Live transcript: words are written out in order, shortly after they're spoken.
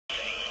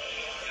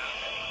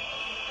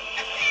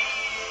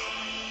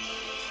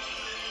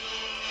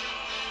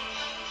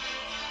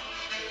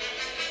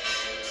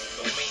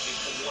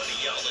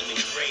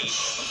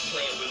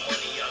playing with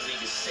money y'all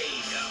niggas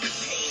save. The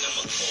pain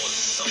I'ma cause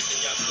is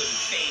something y'all couldn't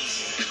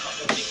face.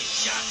 Couple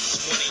niggas shot,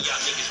 just one of y'all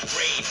niggas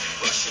brave.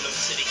 Rushing them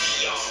to the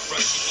ER,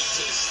 rushing me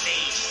to the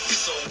stage. The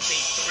soul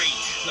take 3,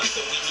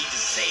 nothing we need to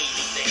say.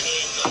 Leave the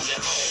handguns at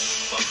home.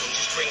 Fuck them,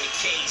 just bring the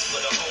case for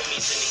the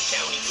homies in the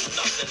county with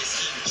nothing that's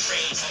eating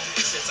trays.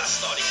 Since I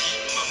started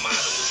eating, my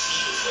motto was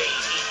eat away.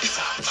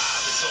 Top 5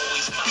 is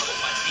always followed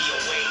by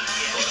DOA.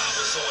 Thought I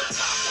was on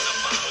top when I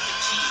followed the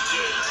key,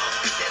 yeah.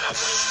 Then I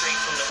went straight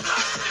from the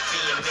block to the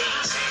VMAs.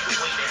 The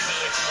way the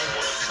hands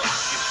move on the clock,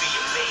 you'd be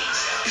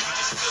amazed. You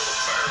just feel the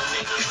burn,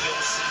 nigga, you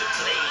don't see the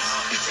blaze.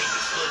 Take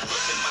a good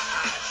look in my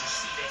eyes, you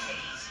see the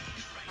haze.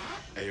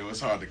 Hey, yo, it's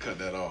hard to cut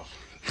that off.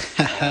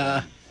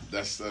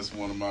 That's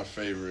one of my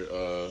favorite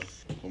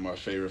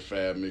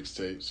Fab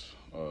mixtapes.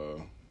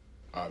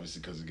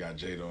 Obviously, because it got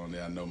Jada on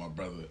there. I know my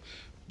brother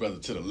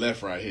to the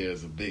left right here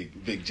is a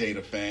big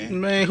Jada fan.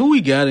 Man, who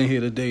we got in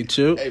here today,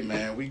 Chip? Hey,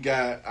 man, we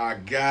got our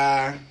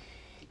guy.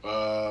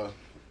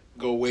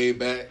 Go way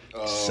back.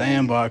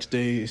 Sandbox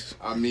days.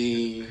 I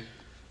mean,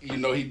 you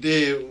know, he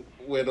did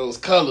wear those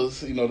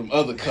colors, you know, them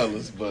other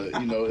colors, but,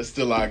 you know, it's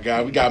still our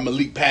guy. We got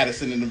Malik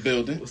Patterson in the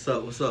building. What's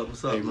up,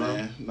 Hey,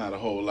 man, not a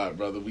whole lot,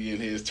 brother. We in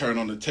here. It's Turn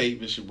on the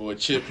Tape. It's your boy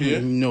Chip here.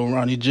 You know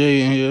Ronnie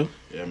J in here.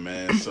 Yeah,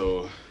 man.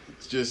 So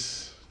it's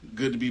just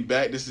good to be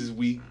back. This is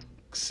week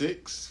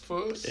 6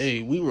 for us.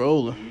 Hey, we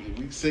rolling.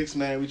 Week 6,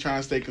 man. We trying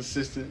to stay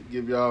consistent.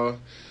 Give y'all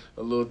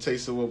a little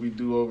taste of what we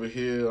do over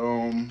here.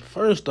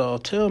 First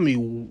off, tell me,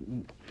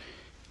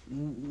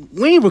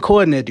 we ain't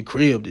recording at the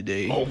crib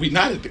today. Oh, we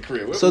not at the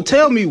crib. So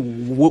tell me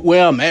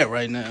where I'm at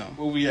right now.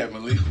 Where we at,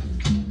 Malik?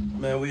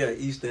 Man, we at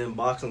East End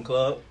Boxing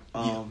Club.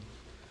 My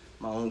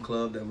own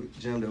club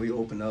gym that we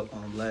opened up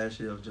last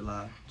year of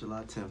July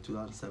 10th,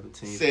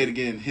 2017. Say it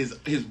again. His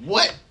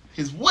what?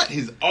 His what?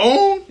 His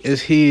own?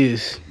 It's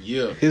his.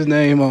 Yeah. His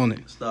name on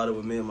it. Started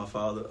with me and my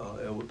father,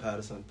 Edward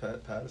Patterson.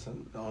 Pat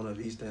Patterson, the owner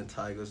of East End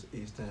Tigers,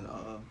 East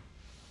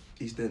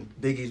End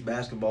Big East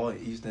basketball,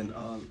 and East End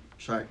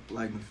track,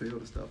 light and field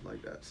and stuff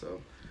like that. So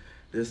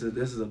this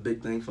is a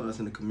big thing for us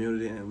in the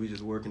community, and we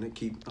just working to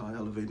keep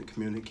elevating the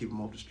community, keep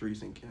them off the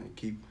streets, and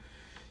keep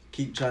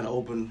trying to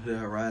open the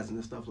horizon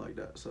and stuff like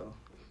that. So.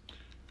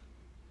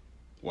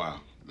 Wow.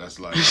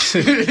 That's like, so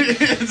I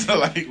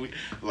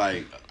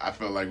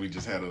felt like we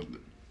just had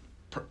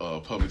a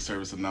public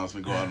service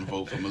announcement. Go out and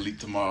vote for Malik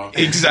tomorrow.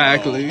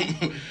 Exactly.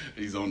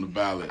 He's on the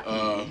ballot.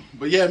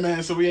 But yeah,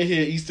 man. So we in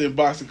here at East End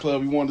Boxing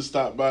Club. We wanted to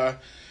stop by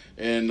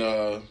and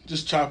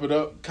just chop it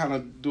up, kind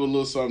of do a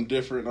little something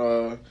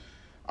different.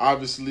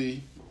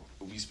 Obviously,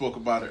 we spoke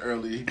about it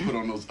earlier. He put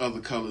on those other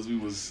colors. We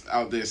was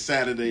out there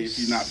Saturday, if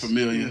you're not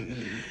familiar.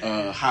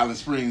 Highland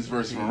Springs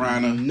versus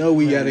Verona. No,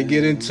 we got to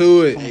get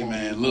into it. Hey,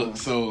 man, look,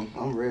 so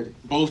I'm ready.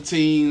 Both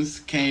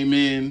teams came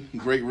in,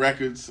 great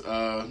records,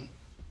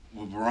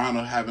 with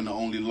Verona having the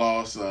only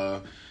loss.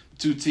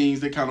 Two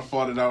teams, they kind of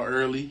fought it out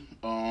early,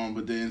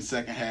 but then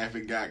second half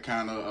it got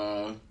kind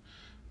of,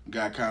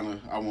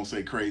 I won't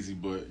say crazy,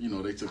 but, you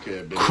know, they took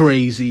care of business.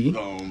 Crazy.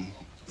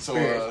 So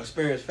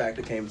experience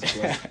factor came into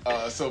play.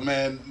 So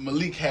man,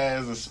 Malik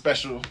has a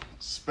special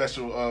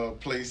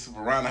place.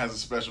 Verona has a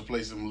special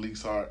place in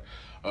Malik's heart,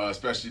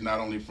 especially not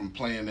only from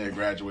playing there,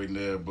 graduating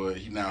there, but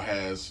he now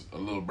has a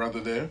little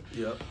brother there.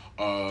 Yep.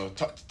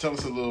 Tell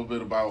us a little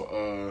bit about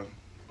your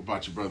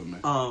brother,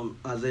 man.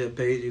 Isaiah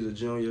Page, he's a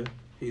junior.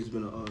 He's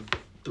been a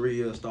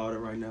 3-year starter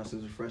right now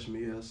since his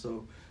freshman year.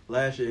 So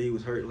last year he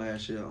was hurt.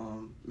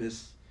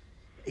 Missed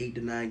 8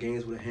 to 9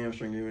 games with a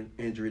hamstring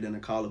injury, then a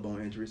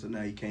collarbone injury. So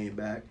now he came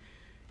back,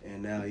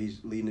 and now he's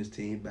leading his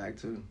team back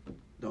to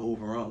the old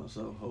Verona.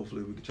 So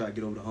hopefully we can try to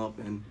get over the hump,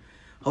 and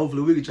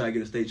hopefully we can try to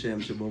get a state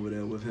championship over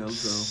there with him.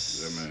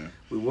 So yeah, man,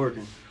 we're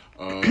working.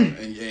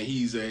 And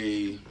he's a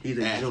junior.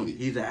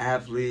 He's an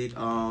athlete.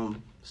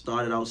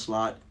 Started out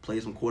slot,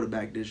 played some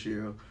quarterback this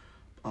year,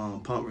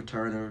 punt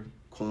returner,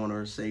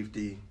 corner,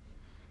 safety.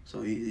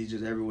 So he's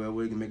just everywhere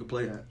where he can make a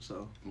play at.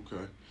 So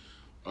okay.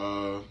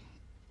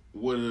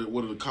 What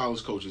are the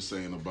college coaches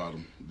saying about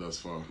him thus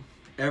far?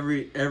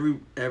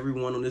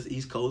 Everyone on this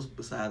East Coast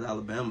besides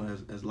Alabama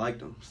has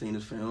liked him, seen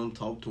his film,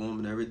 talked to him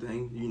and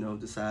everything. You know,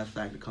 the size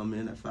factor coming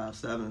in at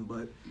 5'7",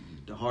 but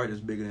the heart is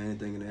bigger than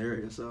anything in the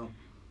area. So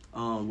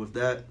with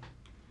that,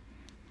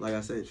 like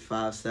I said,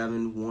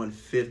 5'7",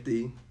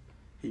 150.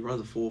 He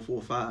runs a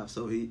 4.45.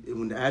 So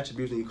when the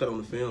attributes you cut on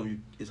the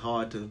film, it's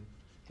hard to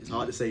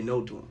say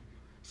no to him.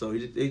 So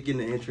he's getting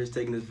the entrance,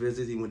 taking his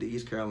visits. He went to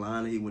East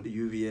Carolina. He went to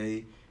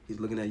UVA. He's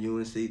looking at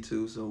UNC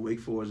too, so Wake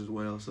Forest as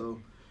well. So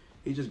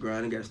he just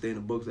grinding, got to stay in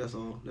the books. That's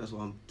all. That's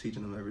why I'm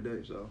teaching him every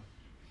day. So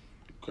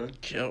okay.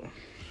 Chill.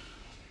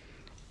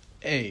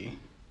 Hey,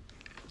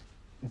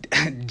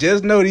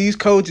 just know these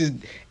coaches,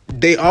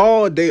 they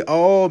all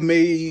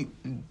made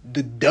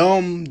the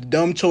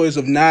dumb choice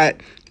of not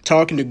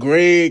talking to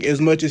Greg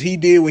as much as he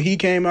did when he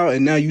came out,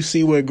 and now you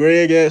see where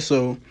Greg at.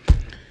 So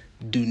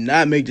do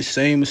not make the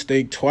same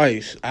mistake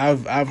twice.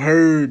 I've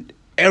heard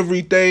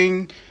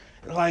everything.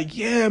 like,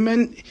 yeah,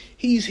 man,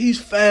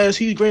 he's fast,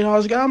 he's great.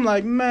 I'm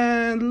like,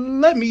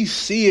 man, let me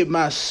see it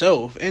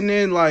myself. And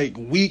then like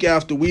week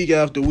after week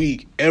after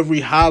week, every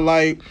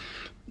highlight,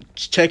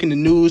 checking the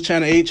news,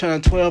 channel 8,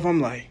 channel 12, I'm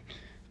like,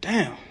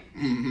 damn.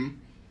 Mm-hmm.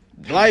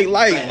 Like,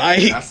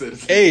 I said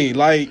hey,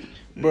 like,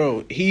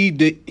 bro, he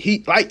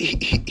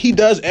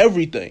does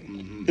everything.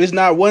 Mm-hmm. There's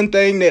not one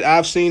thing that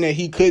I've seen that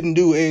he couldn't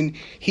do, and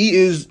he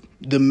is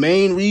the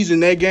main reason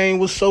that game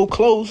was so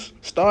close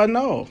starting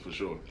off. For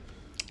sure.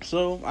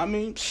 So I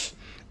mean,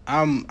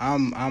 I'm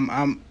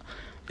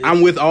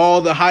with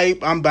all the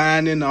hype. I'm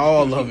buying into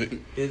all of it.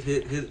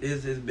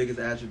 His biggest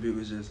attribute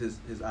is just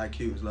his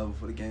IQ, his level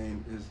for the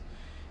game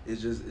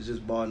is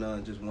just bar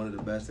none, just one of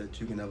the best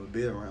that you can ever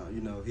be around.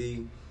 You know,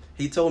 he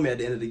told me at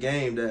the end of the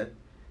game that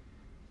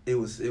it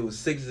was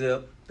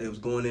 6-zip. They was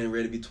going in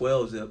ready to be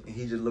 12-zip, and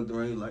he just looked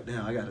around. He was like,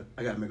 "Damn, I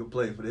gotta make a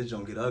play for this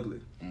joint get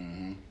ugly."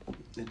 Mm-hmm.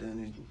 And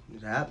then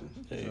it happened.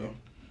 Yeah.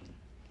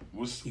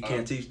 So you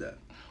can't teach that.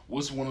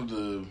 What's one of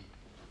the?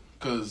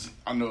 Because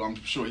I'm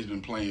sure he's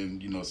been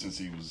playing, since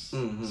he was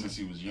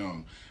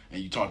young,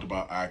 and you talked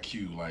about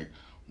IQ. Like,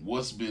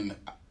 what's been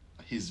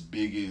his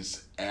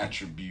biggest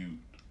attribute,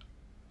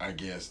 I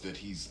guess, that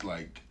he's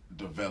like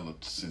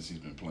developed since he's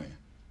been playing,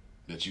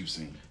 that you've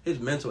seen? His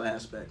mental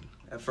aspect.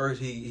 At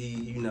first,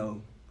 he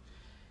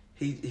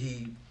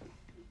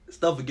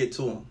stuff would get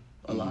to him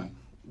a lot.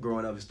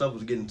 Growing up, his stuff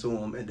was getting to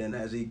him, and then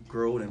as he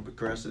growed and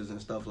progresses and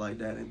stuff like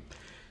that, and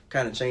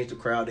kind of changed the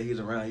crowd that he's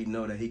around, he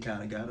know that he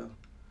kind of gotta.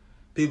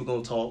 People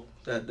gonna talk.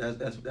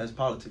 That's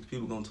politics.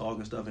 People gonna talk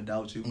and stuff and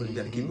doubt you, but you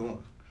gotta keep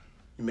going.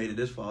 You made it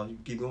this far. You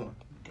keep going.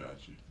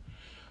 Got you.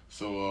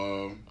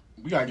 So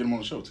we gotta get him on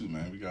the show too,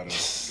 man. We gotta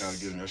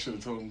get him. I should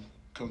have told him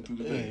come through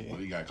today. Well,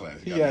 he got class.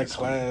 He got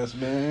class,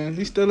 man.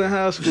 He's still in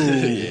high school.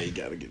 Yeah, he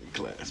gotta get in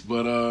class.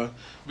 But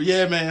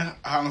yeah, man.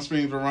 Highland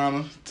Springs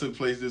Verona took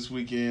place this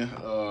weekend.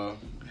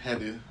 Had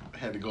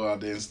to go out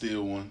there and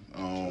steal one.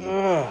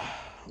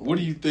 What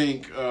do you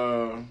think?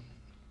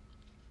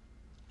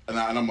 And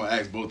I'm gonna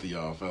ask both of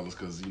y'all, fellas,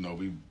 because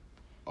we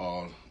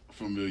are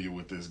familiar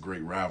with this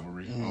great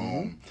rivalry.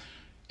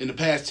 In the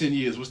past 10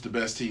 years, what's the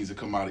best teams that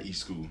come out of each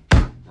school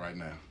right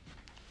now?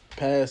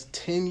 Past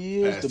 10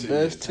 years, the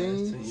best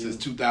team? Since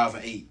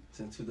 2008.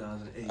 Since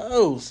 2008.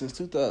 Oh, since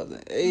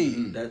 2008.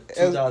 Mm-hmm. That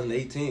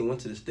 2018 went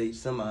to the state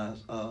semis.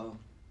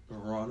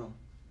 Verona.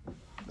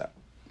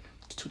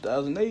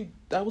 2008,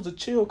 that was a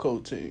chill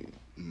code team.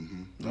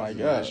 Mm-hmm. My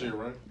God. Last year,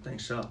 right? I think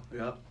so.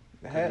 Yep.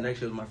 Next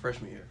year was my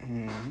freshman year.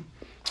 Mm-hmm.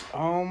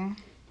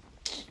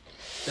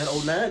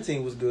 That 09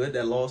 team was good.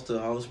 That lost to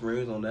Highland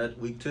Springs on that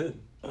week 2.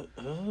 I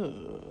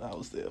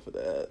was there for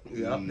that.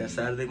 Yep, that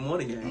Saturday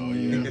morning game. Oh,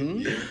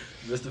 yeah. Yeah.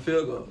 Missed the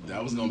field goal.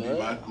 That was going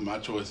to be my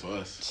choice for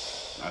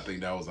us. I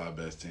think that was our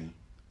best team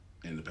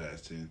in the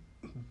past 10.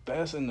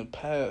 Best in the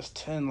past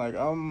 10. Like,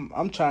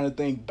 I'm trying to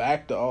think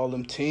back to all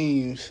them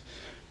teams.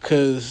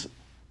 Because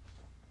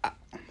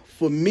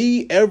for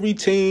me, every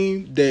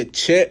team that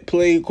Chet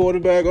played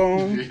quarterback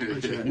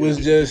on was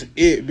just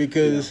it.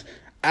 Because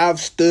I've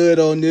stood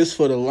on this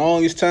for the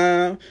longest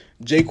time.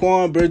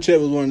 Jaquan Burchett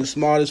was one of the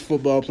smartest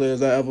football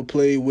players I ever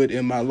played with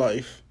in my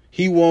life.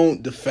 He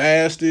wasn't the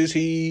fastest.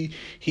 He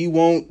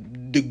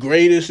wasn't the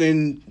greatest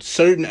in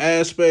certain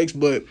aspects,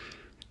 but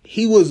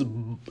he was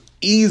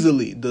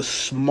easily the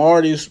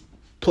smartest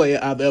player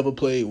I've ever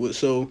played with.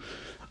 So,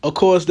 of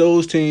course,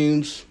 those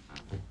teams,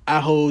 I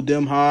hold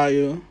them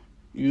higher.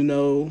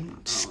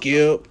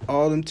 Skip,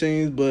 all them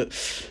teams.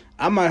 But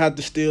I might have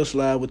to still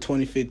slide with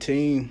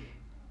 2015.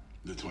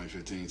 The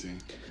 2015 team?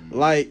 Mm-hmm.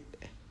 Like,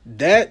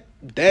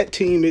 that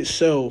team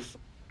itself,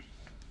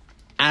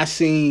 I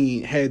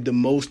seen had the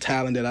most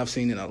talent that I've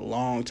seen in a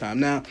long time.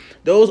 Now,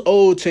 those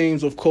old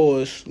teams, of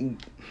course,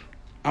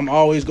 I'm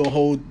always going to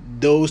hold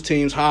those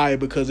teams higher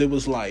because it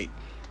was like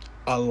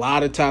a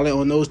lot of talent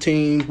on those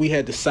teams. We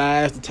had the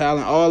size, the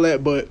talent, all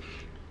that. But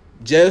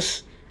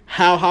just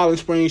how Highland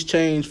Springs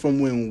changed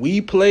from when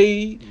we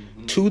played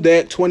to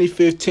that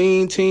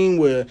 2015 team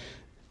where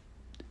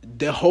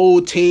the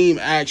whole team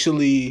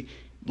actually,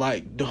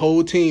 like, the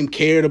whole team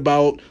cared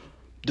about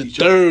the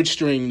third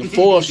string, the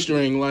fourth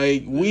string.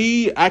 Like,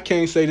 I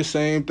can't say the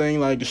same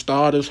thing. Like, the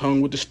starters hung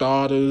with the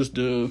starters,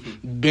 the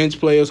bench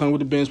players hung with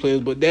the bench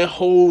players, but that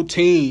whole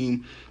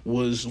team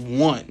was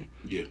one.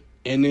 Yeah.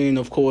 And then,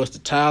 of course, the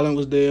talent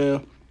was there,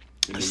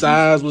 the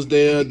size was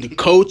there, the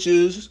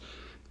coaches.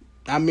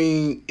 I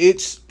mean,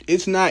 it's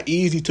not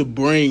easy to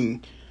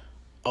bring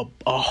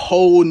a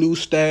whole new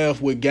staff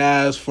with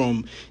guys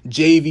from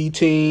JV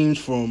teams,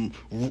 from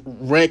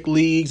rec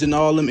leagues and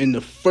all them in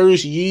the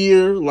first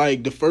year,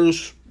 like the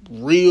first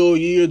real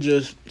year,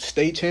 just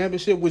state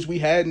championship, which we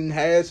hadn't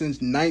had since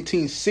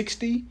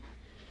 1960.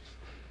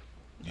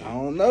 Yeah. I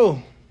don't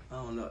know.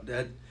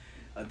 That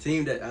a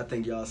team that I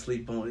think y'all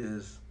sleep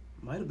on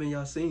might have been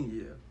y'all senior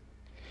year.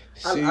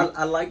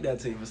 I like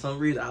that team for some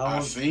reason.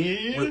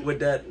 With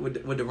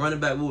the running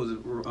back, what was it?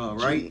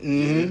 Right?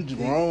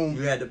 Jerome.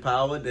 You had the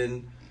power,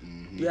 then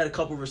you had a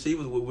couple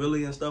receivers with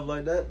Willie and stuff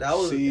like that. That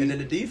was, and then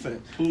the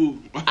defense.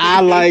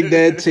 I like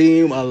that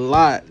team a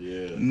lot,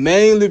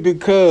 mainly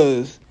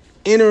because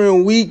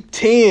entering week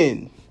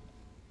 10,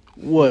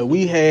 we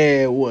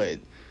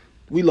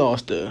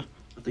lost the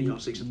I think y'all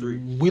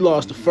 6-3. we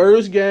lost the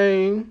first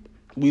game.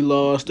 We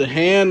lost to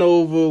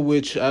Hanover,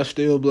 which I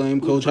still blame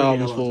Coach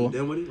Hollins for.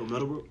 Dinwiddie or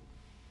Meadowbrook?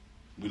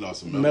 We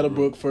lost some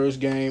Meadowbrook first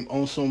game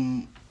on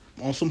some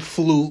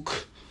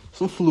fluke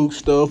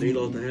stuff. They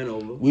lost to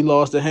Hanover. We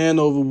lost to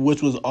Hanover,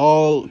 which was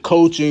all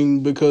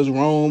coaching because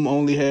Rome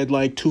only had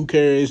like 2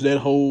 carries that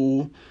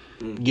whole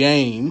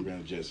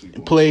game.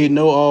 Played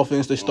no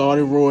offense. They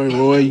started Roy.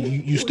 Roy,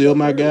 you still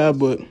my guy,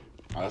 but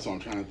that's what I'm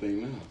trying to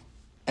think now.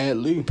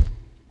 Adley.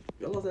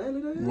 Y'all lost to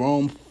Adley that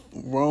year?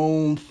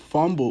 Rome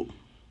fumbled.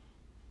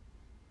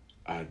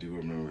 I do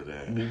remember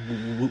that.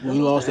 We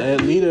lost to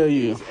Adley that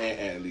year. At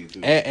Adley,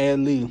 too. At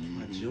Adley.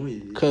 My junior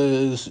year.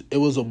 Because it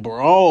was a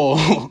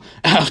brawl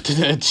after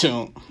that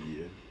jump.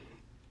 Yeah.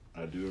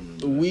 I do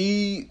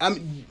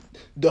remember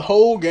the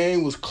whole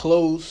game was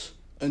close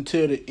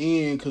until the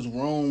end because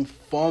Rome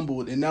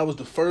fumbled. And that was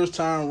the first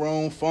time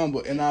Rome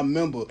fumbled. And I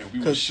remember. And we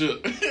were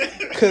shook.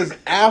 Because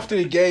after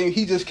the game,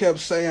 he just kept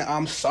saying,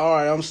 I'm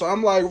sorry.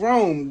 I'm like,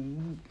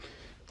 Rome,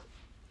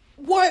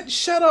 what?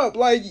 Shut up.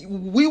 Like,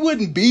 we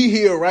wouldn't be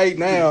here right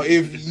now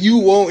if you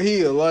weren't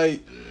here.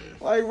 Like,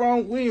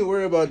 Rome, we ain't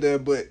worried about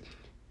that. But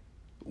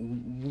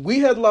we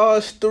had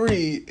lost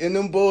 3, and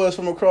them boys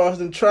from across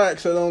them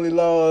tracks had only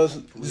lost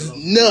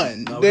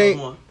none. No, They, we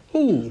lost one.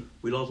 who?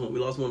 We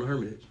lost one to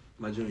Hermitage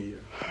my junior year.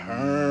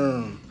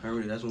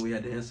 Hermitage, that's when we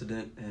had the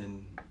incident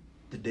and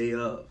the day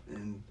of.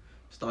 And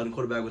starting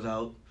quarterback was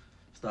out.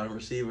 Starting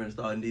receiver and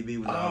starting DB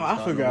was out.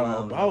 I forgot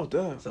all about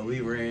that. So we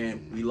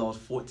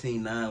lost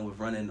 14-9 with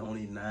running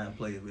only 9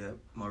 plays. We had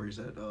Maurice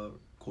at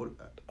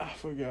quarterback. I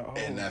forgot all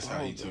And that's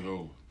how he about took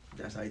over.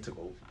 That's how he took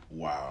over.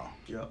 Wow.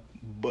 Yep.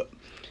 But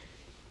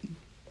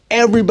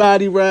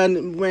everybody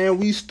ran, man,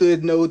 we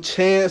stood no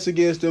chance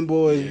against them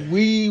boys. Yeah.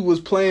 We was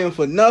playing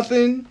for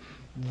nothing.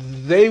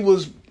 They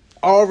was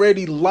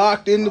already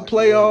locked in the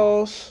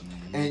playoffs.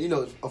 And, you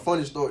know, a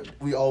funny story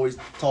we always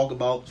talk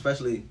about,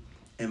 especially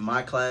in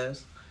my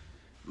class,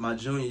 my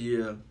junior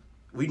year,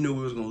 we knew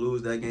we was going to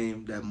lose that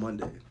game that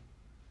Monday.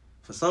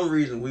 For some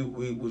reason, we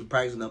was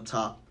practicing up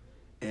top.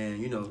 And,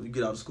 you know, you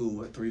get out of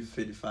school at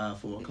 3:55,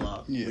 4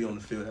 o'clock. Yeah. We on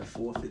the field at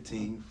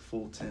 4:15,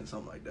 4:10,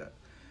 something like that.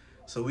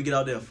 So we get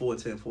out there at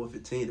 4:10,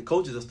 4:15. The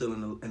coaches are still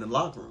in the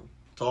locker room,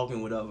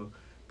 talking, whatever.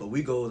 But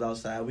we goes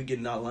outside, we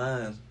getting our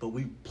lines, but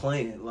we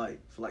playing, like,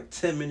 for like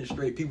 10 minutes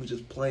straight, people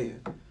just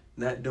playing.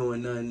 Not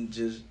doing nothing,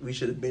 just, we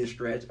should have been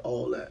stretched,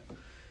 all that.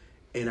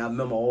 And I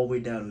remember all the way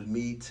down, it was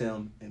me,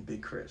 Tim, and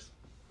Big Chris.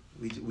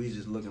 We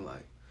just looking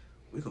like,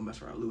 we gonna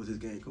mess around and lose this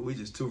game because we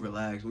just too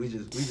relaxed. We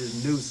just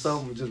knew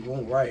something just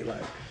won't right.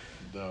 Like,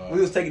 we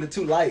was taking it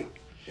too light.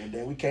 And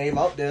then we came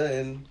out there,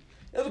 and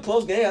it was a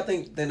close game. I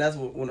think then that's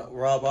when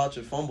Rob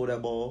Archer fumbled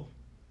that ball.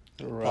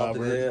 Popped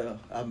it there.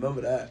 I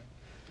remember that.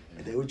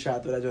 And then we tried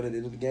to throw that joint at the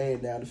end of the game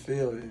down the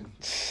field, and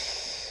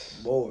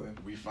boy,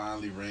 we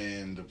finally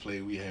ran the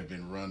play we had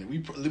been running.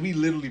 We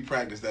literally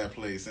practiced that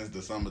play since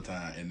the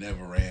summertime and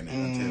never ran it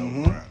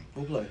until Brown.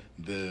 who play?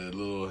 The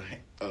little,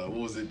 what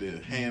was it? The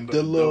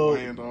little double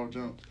handoff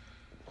jump.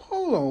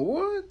 Hold on,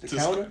 what? The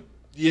counter?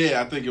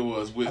 Yeah, I think it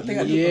was. With, I think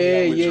I do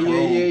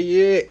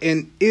Yeah.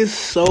 And it's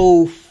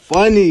so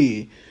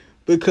funny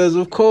because,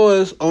 of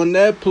course, on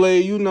that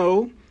play, you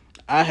know,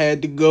 I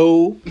had to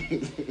go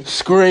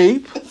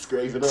scrape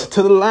it up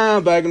to the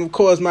linebacker. And, of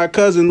course, my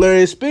cousin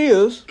Larry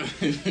Spears.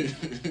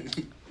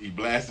 He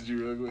blasted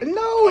you real quick?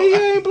 No, he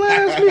ain't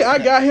blast me. I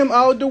got him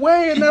out the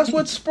way, and that's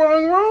what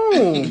sprung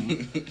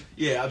wrong.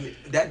 Yeah, I mean,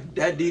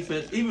 that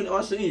defense, even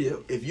our senior year,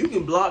 if you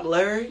can block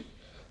Larry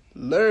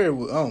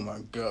was, oh, my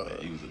God.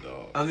 He was a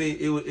dog. I mean,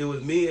 it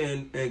was me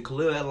and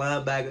Khalil at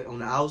linebacker on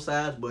the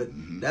outside, but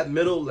that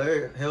middle,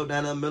 Larry held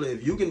down that middle.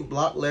 If you can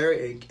block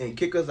Larry and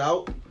kick us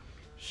out,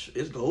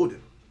 it's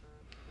golden.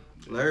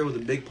 Larry was a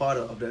big part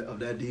of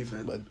that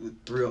defense, but with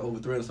over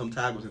 300 some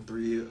tackles in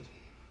 3 years.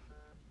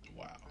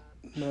 Wow.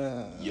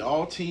 Nah.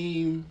 Y'all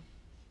team,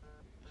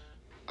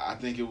 I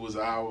think it was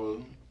that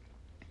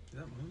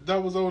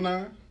was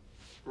 09,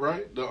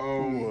 right?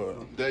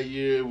 That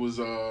year it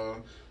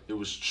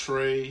was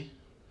Trey.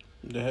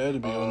 There had to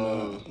be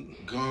on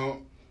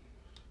Gump.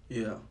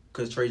 Yeah,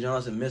 because Trey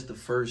Johnson missed the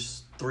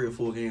first 3 or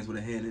 4 games with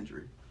a hand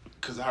injury.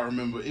 Because I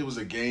remember it was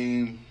a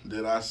game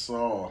that I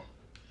saw.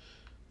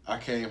 I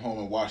came home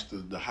and watched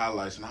the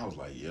highlights, and I was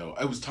like, yo,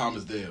 it was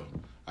Thomas Dale,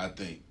 I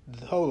think.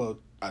 Hold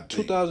up.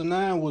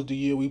 2009 was the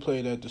year we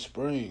played at the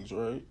Springs,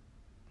 right?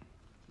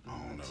 I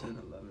don't know. 10,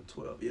 11,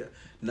 12, yeah.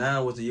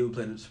 9 was the year we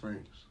played at the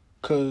Springs.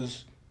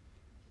 Because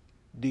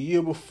the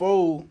year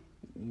before,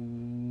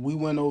 we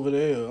went over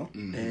there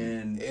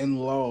and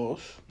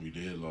lost. We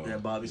did lose. Yeah,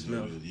 Bobby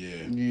Smith.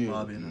 Yeah.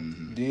 Bobby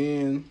and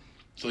Then.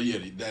 So, yeah,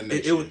 that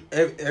next year. Was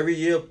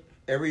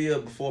every year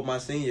before my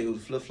senior year, it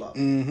was flip-flop.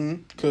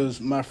 Because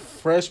my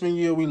freshman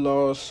year we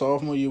lost,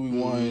 sophomore year we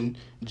won,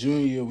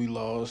 Junior year we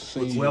lost.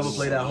 Senior Whoever year,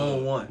 played at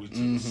home won. We took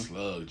a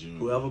slug, Junior.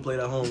 Whoever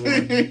played at home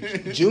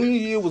won. Junior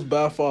year was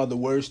by far the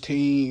worst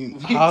team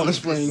Holland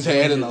Springs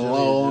had in a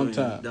long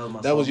time.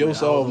 That was your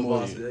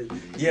sophomore year.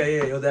 Yeah,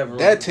 yo,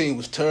 that team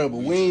was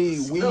terrible.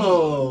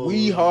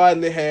 We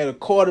hardly had a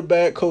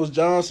quarterback. Coach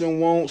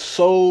Johnson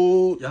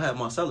sold. Y'all had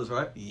Marcellus,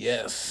 right?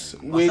 Yes.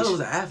 Marcellus was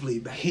an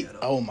athlete back then.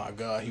 Oh my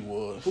God, he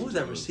was. Who was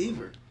that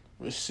receiver?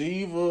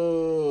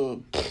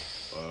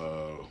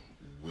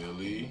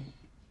 Willie.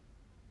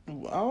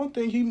 I don't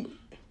think he.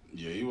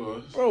 Yeah, he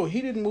was. Bro,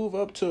 he didn't move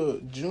up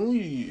to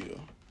junior year.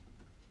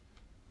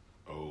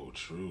 Oh,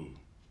 true.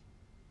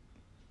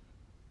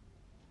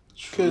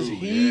 Cause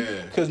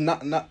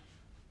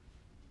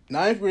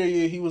ninth grade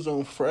year he was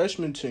on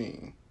freshman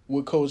team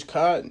with Coach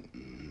Cotton.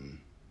 Mm.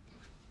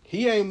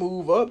 He ain't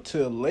move up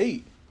till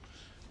late.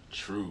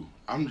 True.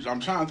 I'm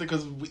trying to think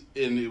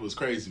and it was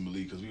crazy,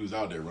 Malik, because we was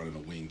out there running a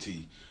wing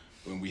tee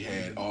when we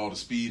had all the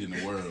speed in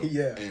the world.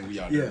 Yeah. And we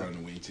out there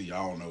running a wing tee.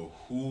 I don't know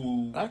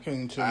who I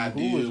can't tell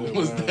idea who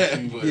was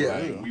that, but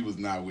yeah. we was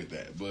not with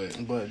that. But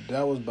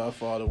that was by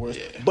far the worst.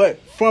 Yeah. But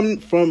from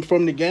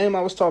the game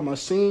I was talking about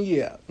senior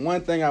year,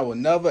 one thing I will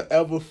never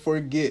ever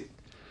forget.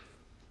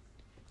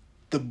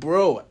 The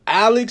bro,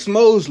 Alex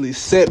Mosley,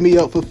 set me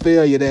up for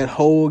failure that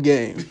whole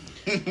game.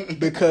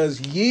 Because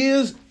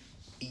years,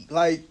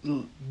 like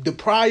the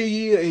prior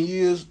year and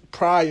years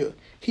prior,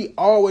 he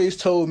always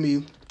told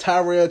me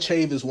Tyrell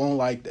Chavis won't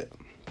like that.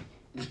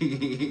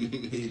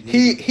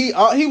 he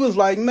was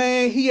like,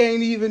 man, he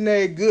ain't even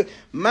that good.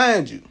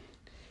 Mind you,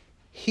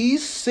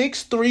 he's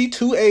 6'3",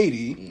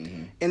 280.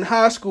 Mm-hmm. In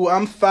high school,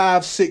 I'm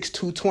 5'6",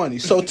 220.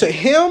 So to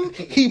him,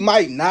 he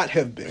might not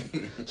have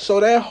been. So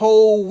that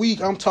whole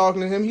week, I'm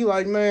talking to him. He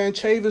like, man,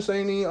 Chavis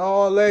ain't even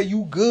all that.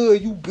 You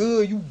good.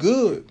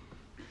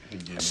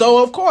 Yeah.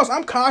 So, of course,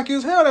 I'm cocky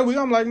as hell that week.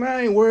 I'm like, man,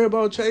 I ain't worried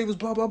about Chavis,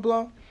 blah, blah,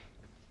 blah.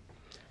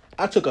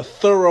 I took a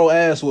thorough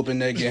ass whooping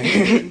that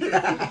game.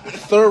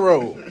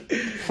 Thorough.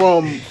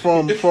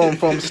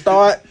 From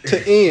start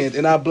to end.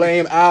 And I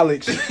blame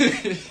Alex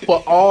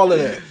for all of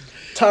that.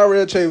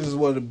 Tyrell Chavis is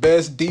one of the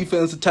best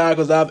defensive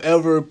tackles I've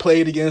ever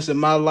played against in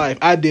my life.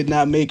 I did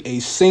not make a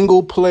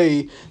single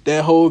play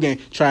that whole game.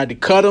 Tried to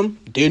cut him,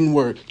 didn't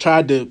work.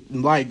 Tried to,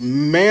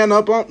 man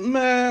up on...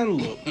 Man,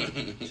 look.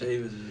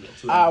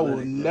 I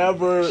will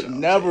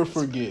never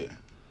forget.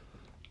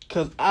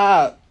 Because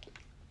I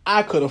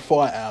could have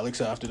fought Alex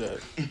after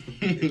that.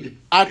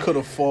 I could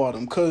have fought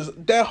him. Because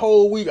that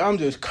whole week, I'm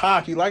just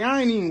cocky. Like,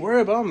 I ain't even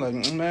worried about... I'm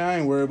like, man, I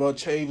ain't worried about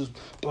Chavis,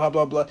 blah,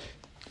 blah, blah.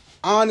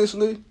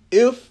 Honestly,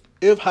 if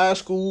high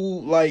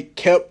school, like,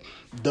 kept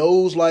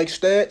those, like,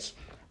 stats,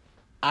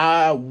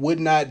 I would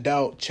not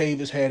doubt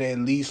Chavis had at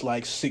least,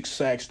 like, 6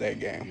 sacks that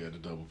game. He had the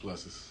double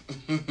pluses.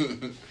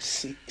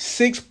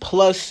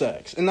 6+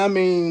 sacks. And, I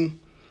mean,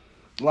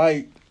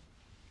 like...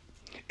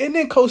 And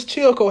then Coach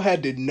Chilco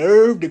had the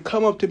nerve to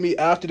come up to me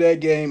after that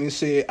game and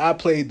say, I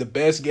played the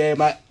best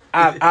game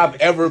I've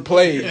ever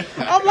played.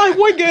 I'm like,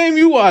 what game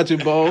you watching,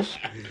 boss?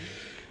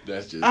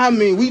 That's just... I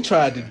mean, we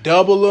tried to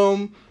double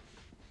him.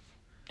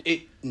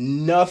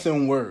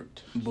 Nothing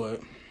worked, but...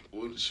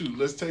 Well, shoot,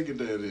 let's take it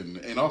there then.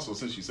 And also,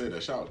 since you said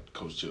that, shout out to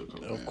Coach Chilco,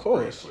 man. Of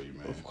course. For you,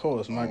 man. Of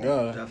course, my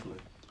God.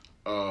 Definitely.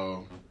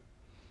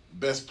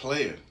 Best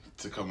player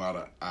to come out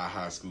of our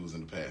high schools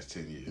in the past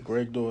 10 years.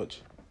 Greg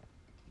Dortch.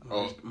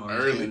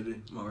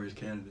 Early. Maurice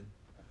Kennedy.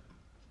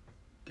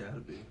 Gotta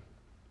be.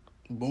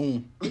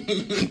 Boom.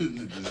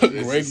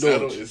 Greg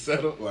Dortch. It's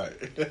settled.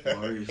 Like.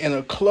 And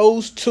a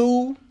close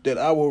 2 that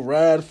I will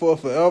ride for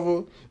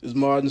forever is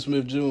Martin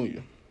Smith Jr.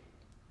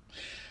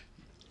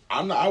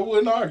 I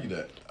wouldn't argue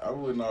that.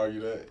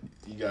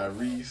 You got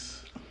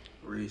Reese.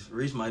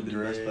 Reese might be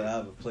the best player I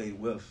ever played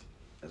with,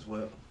 as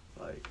well.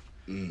 Like,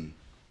 and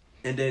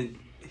then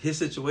his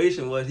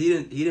situation was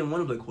he didn't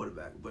want to play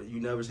quarterback, but you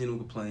never seen him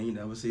complain. You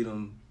never seen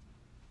him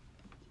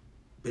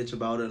bitch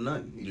about it or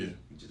nothing. He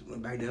just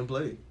went back there and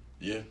played.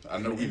 Yeah, I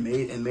know. And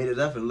made it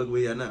up, and look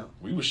where we are now.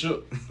 We were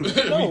shook. We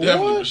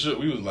definitely were shook.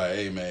 We was like,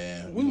 hey,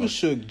 man. We was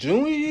shook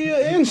junior year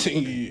and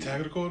senior year.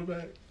 Tackle the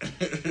quarterback.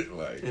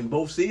 Like, in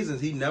both seasons,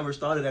 he never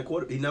started at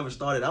quarterback. He never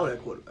started out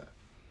at quarterback.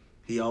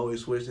 He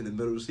always switched in the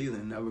middle of the season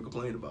and never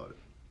complained about it.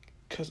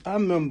 Because I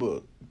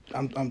remember,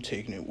 I'm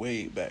taking it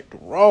way back to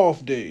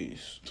Rolf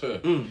days.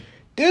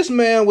 This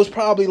man was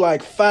probably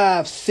like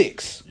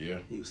 5'6". Yeah.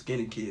 He was a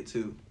skinny kid,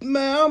 too.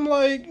 Man, I'm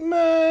like,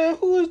 man,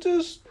 who is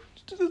this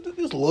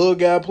little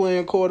guy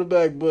playing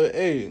quarterback? But,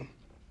 hey.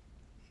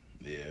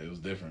 Yeah, it was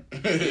different.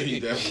 He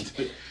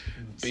definitely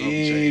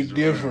big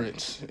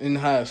difference in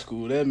high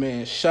school. That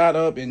man shot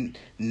up. And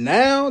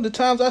now, the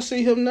times I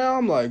see him now,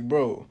 I'm like,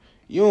 bro,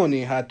 you don't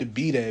even have to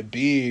be that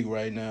big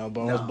right now,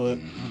 boss. No. But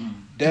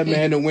that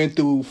man that went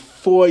through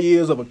 4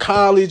 years of a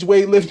college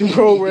weightlifting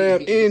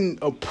program in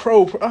a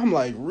pro. I'm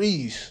like,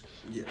 Reese,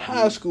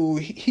 high school,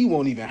 he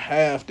won't even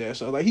have that.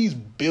 So, like, he's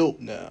built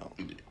now.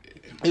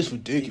 It's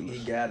ridiculous.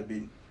 He got to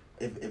be.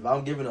 If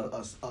I'm giving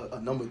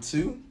a number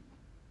 2,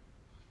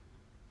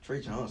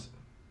 Trey Johnson.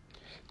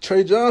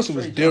 Trey Johnson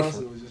was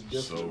different. Was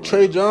just different.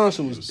 Trey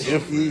Johnson was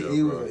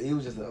different. He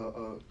was just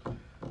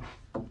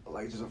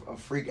like just a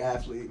freak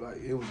athlete. Like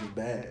it was just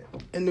bad.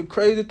 And the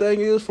crazy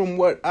thing is, from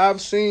what I've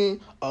seen,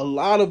 a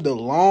lot of the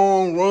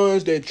long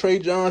runs that Trey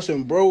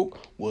Johnson broke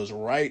was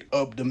right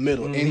up the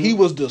middle. And he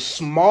was the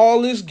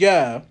smallest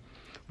guy,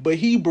 but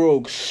he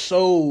broke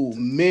so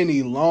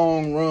many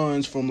long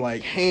runs from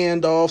like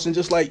handoffs and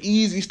just like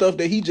easy stuff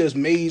that he just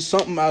made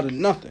something out of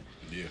nothing.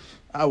 Yeah.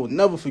 I would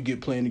never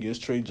forget playing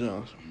against Trey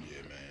Johnson.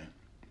 Yeah, man.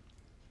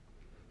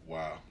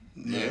 Wow.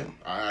 Yeah.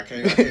 I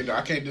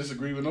can't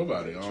disagree with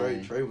nobody.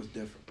 Trey was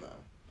different, man.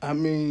 I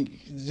mean,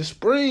 the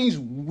Springs,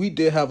 we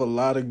did have a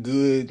lot of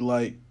great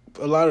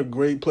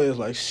players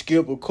like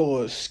Skip, of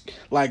course.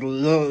 Like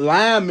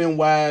lineman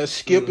wise,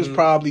 Skip is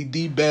probably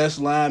the best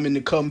lineman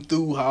to come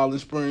through Holland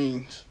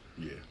Springs.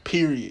 Yeah.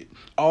 Period.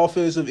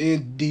 Offensive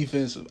and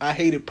defensive. I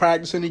hated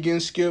practicing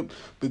against Skip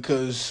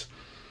because,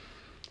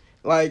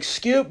 like,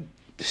 Skip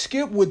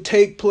would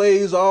take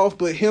plays off,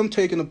 but him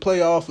taking the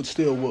play off would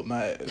still whoop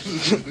my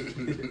ass.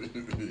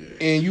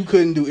 And you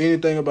couldn't do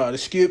anything about it.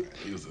 Skip,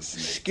 He was a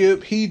snake.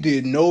 Skip, he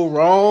did no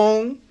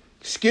wrong.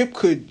 Skip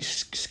could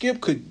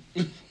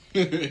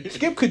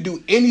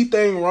do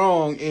anything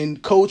wrong,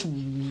 and coach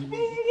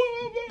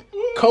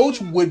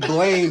would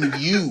blame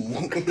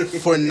you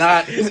for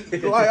not.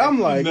 Like, I'm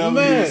like, Never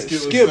man, Skip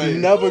was Skip saying.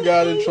 never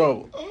got in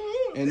trouble.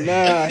 And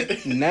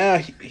now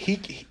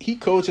he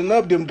coaching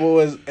up them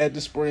boys at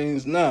the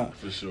Springs now.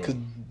 For sure. Because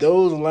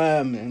those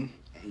linemen,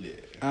 Yeah.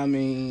 I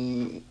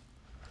mean,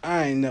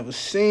 I ain't never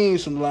seen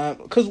some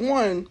linemen. Because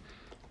one,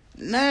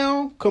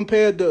 now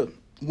compared to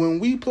when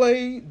we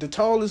played, the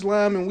tallest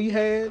lineman we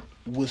had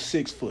was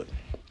 6 foot.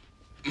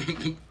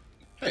 Hey,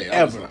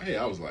 Ever.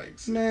 I was like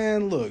 6.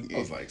 Man, look. I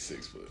was like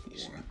 6 foot.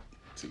 1,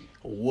 2.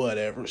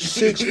 Whatever,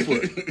 6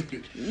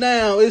 foot.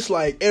 Now it's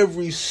like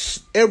every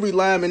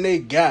lineman they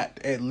got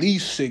at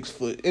least 6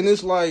 foot, and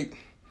it's like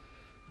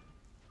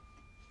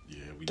Yeah,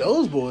 we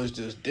those boys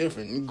just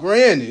different.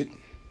 Granted,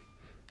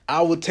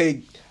 I would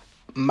take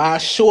my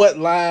short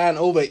line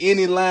over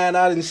any line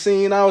I done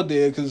seen out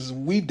there because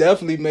we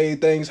definitely made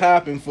things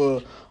happen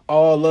for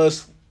all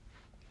us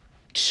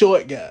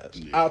short guys.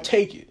 Yeah. I'll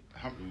take it.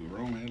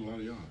 Roman had a lot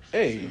of yards.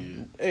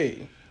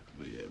 Hey.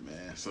 But yeah,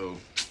 man. So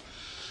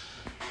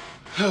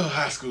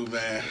high school,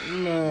 man.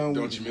 Man,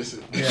 Don't you miss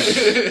it?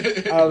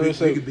 Yeah. I we would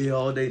say, could be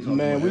all day talking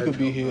man, about we that could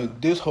be junk, here. man.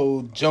 This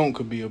whole junk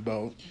could be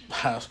about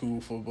high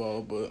school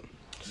football, but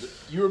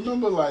You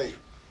remember, like,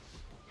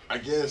 I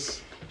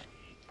guess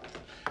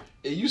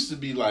it used to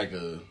be like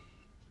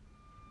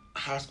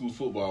high school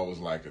football was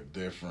like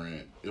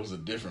it was a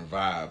different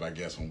vibe, I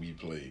guess, when we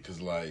played.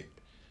 Because, like,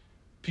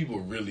 people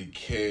really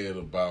cared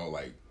about,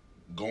 like,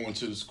 going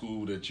to the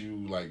school that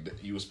you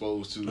were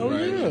supposed to, Oh, right?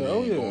 yeah. And then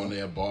Oh, yeah. going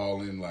there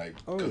balling, like,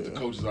 Oh, because yeah. the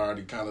coaches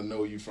already kind of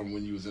know you from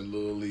when you was in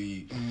Little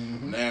League.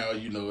 Mm-hmm. Now,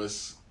 you know,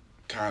 it's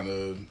kind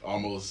of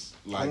almost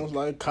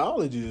like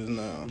colleges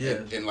now.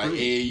 Yeah. and like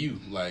AAU,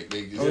 like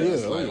they Oh, yeah,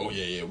 it's oh, like, yeah. oh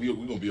yeah,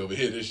 we gonna be over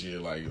here this year.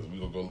 Like we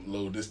gonna go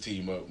load this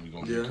team up. And we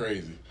gonna Yeah. get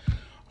crazy.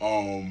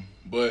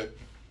 But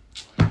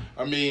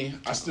I mean,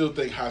 I still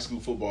think high school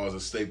football is a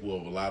staple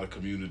of a lot of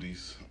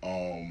communities.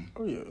 Oh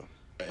yeah.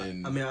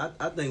 And I mean,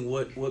 I think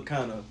what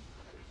kind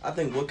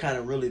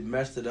of really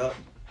messed it up,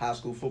 high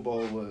school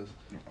football was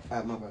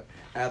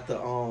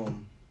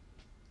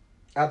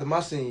after my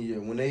senior year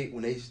when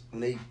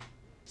they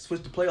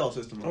switched the playoff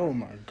system. Oh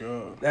my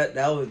god.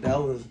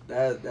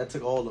 That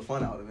took all the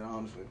fun out of it.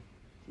 Honestly,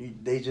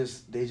 they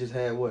just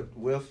had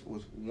Whiff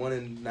was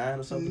 1-9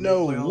 or something.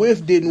 No, in the playoffs?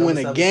 Whiff didn't Number win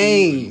a 7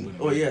 game. seed.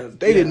 Oh yeah,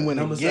 They didn't win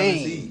a number 7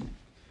 game. seed.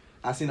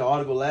 I seen an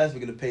article last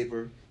week in the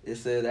paper. It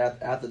said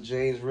after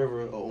James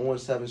River, a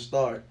 0-7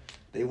 start,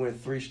 they went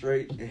 3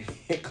 straight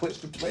and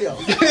clinched the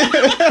playoffs.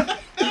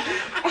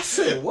 I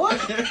said, what?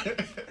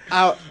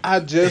 I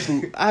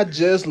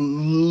just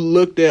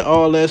looked at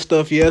all that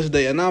stuff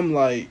yesterday, and I'm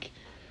like,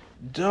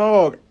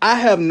 dog, I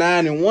have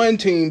 9-1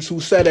 teams who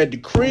sat at the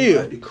crib.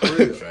 At the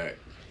crib. fact,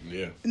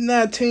 yeah,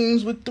 Not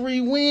teams with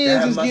 3 wins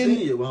That is my getting.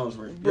 senior year with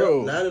Holmesburg.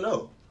 Bro.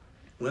 9-0.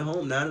 Went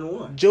home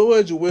 9-1.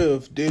 George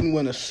Whiff didn't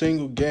win a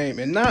single game,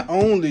 and not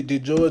only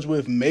did George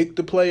Whiff make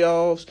the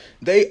playoffs,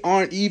 they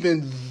aren't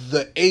even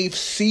the 8th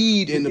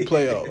seed in the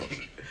playoffs.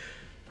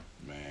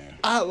 man.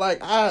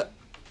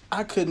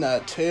 I could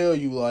not tell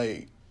you,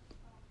 like,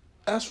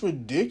 that's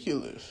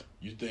ridiculous.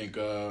 You think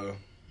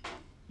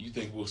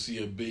we'll see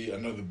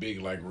another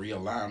big like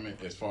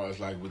realignment as far as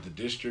like with the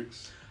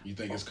districts? You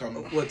think it's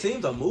coming? Well,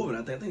 teams are moving.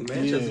 I think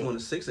Manchester's Yeah. going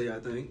to 6A. I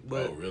think.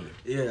 But, Oh, really?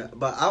 Yeah,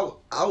 but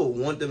I would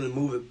want them to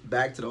move it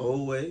back to the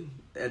old way,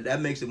 and that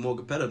makes it more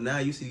competitive. Now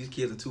you see these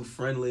kids are too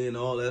friendly and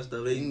all that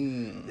stuff.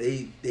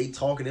 They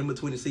talking in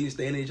between the seasons,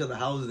 staying in each other's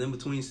houses in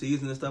between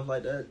seasons and stuff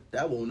like that.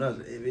 That won't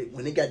nothing.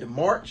 When they got to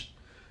March,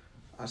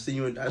 I see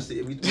you.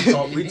 We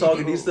talk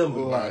in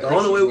December. Right. The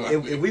only way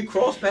if we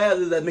cross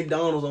paths is at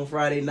McDonald's on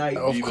Friday night.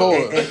 Of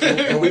course.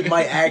 And we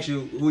might ask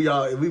you who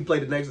y'all. If we play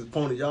the next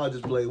opponent, y'all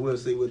just play. We'll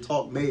see. We'll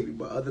talk maybe.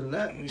 But other than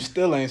that, You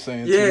still ain't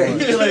saying yeah, too he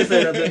much. still ain't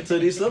saying that until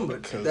December.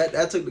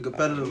 That took the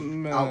competitive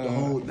Man. out the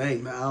whole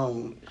thing, man. I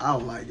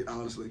don't like it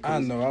honestly. 'cause I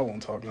know I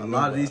won't talk to a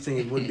lot of these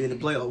teams wouldn't be in the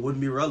playoff, wouldn't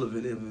be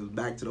relevant if it was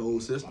back to the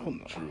old system. Oh,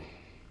 no. True.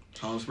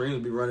 Tom Springs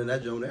will be running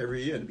that joint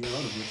every year, to be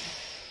honest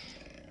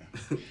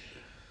with you.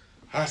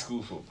 High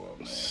school football,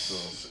 man.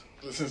 So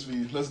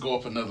let's go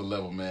up another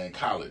level, man.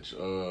 College.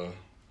 What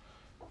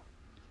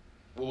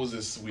was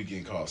this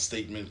weekend called?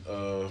 Statement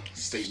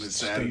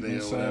Saturday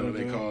or whatever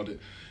they called it.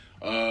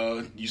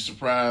 You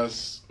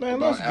surprised Man,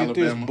 about let's get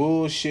Alabama? this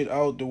bullshit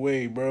out the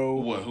way,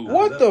 bro. Who?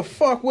 What the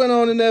fuck went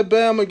on in that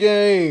Bama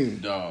game?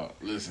 Dog,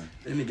 listen.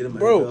 They didn't get him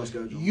Bro, NFL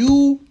schedule.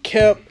 you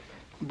kept...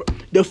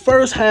 The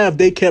first half,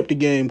 they kept the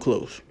game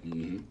close.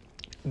 Mm-hmm.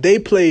 They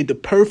played the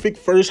perfect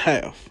first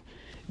half.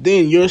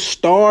 Then your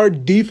star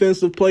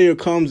defensive player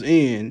comes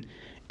in,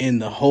 and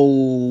the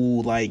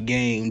whole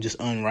game just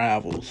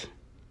unravels.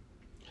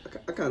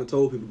 I kind of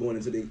told people going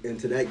into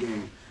that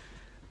game,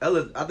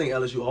 I think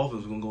LSU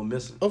offense was going to go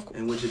missing, Of course.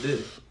 and which it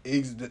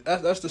did.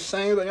 That's the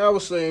same thing I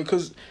was saying,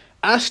 because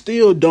I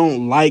still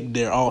don't like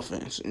their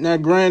offense. Now,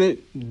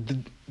 granted,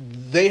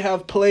 they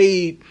have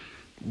played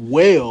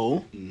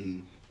well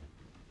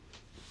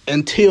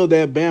until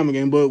that Bama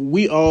game, but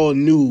we all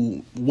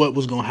knew what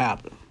was going to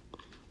happen.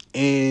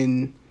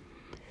 And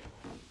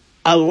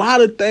a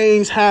lot of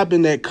things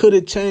happened that could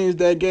have changed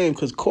that game,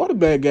 because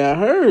quarterback got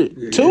hurt.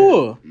 Yeah,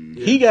 Tua,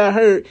 yeah. he got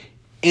hurt.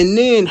 And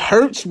then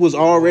Hurts was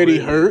already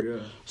hurt. Yeah.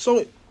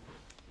 So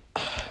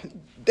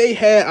they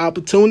had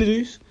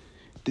opportunities.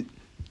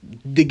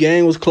 The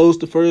game was close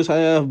the first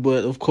half,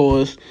 but of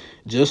course,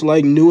 just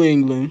like New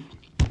England,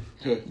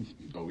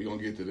 Oh, we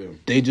gonna get to them.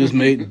 they just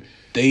made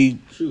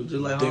Shoot, just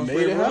like They how made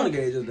Fred it happen.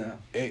 Renegade just now.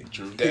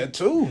 True. that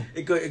too.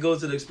 It goes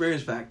to the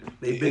experience factor.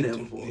 They've been there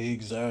before.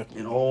 Exactly.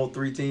 And all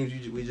three teams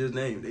we just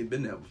named, they've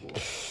been there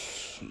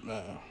before.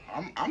 Man.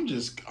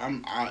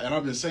 And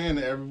I've been saying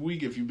it every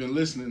week. If you've been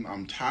listening,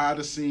 I'm tired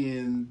of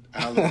seeing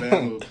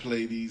Alabama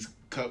play these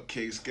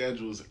cupcake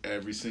schedules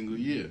every single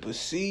year. But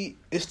see,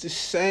 it's the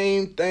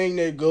same thing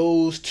that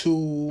goes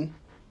to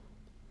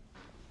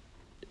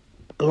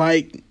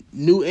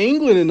New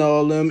England and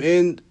all them,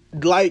 and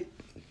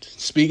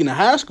speaking of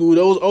high school,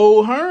 those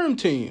old Herm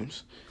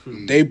teams.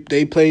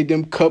 They played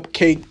them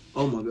cupcake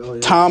Oh my God!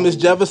 Yeah. Thomas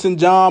Jefferson,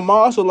 John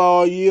Marshall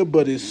all year,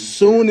 but as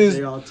soon as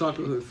They all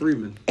talking to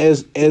Freeman.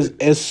 as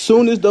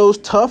soon as those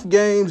tough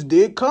games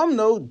did come,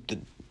 though,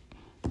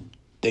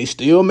 they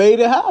still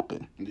made it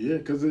happen. Yeah,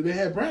 because they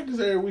had practice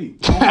every week.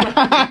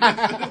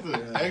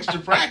 Extra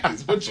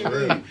practice. What you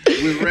mean?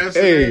 With refs and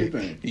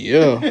everything.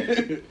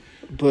 Yeah.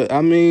 But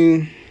I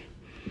mean,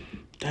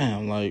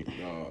 damn, I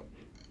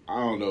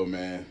don't know,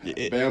 man.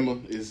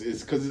 Bama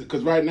is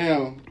because right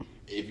now,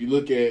 if you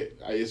look at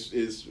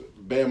it's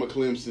Bama,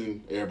 Clemson,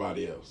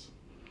 everybody else,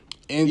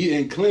 and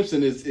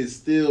Clemson is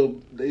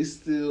still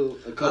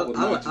a couple.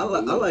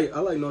 I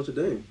like Notre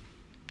Dame.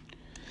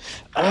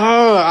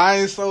 I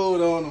ain't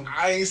sold on them.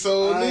 I ain't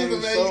sold neither,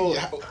 man. sold.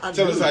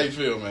 Tell us how you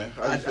feel, man.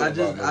 How you feel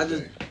about Notre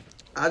Dame?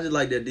 I just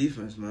like their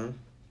defense, man.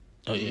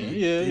 Oh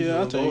yeah.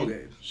 I'll tell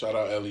you. Shout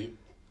out Elliott.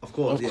 Of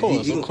course, Of yeah,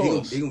 course, he of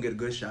course. He gonna get a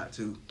good shot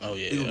too. Oh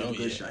yeah, He gonna get a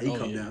good shot. He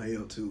come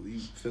downhill too.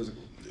 He's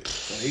physical,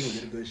 so he gonna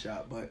get a good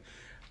shot. But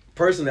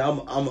personally,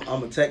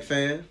 I'm a Tech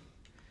fan,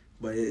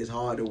 but it's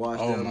hard to watch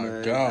Oh them. my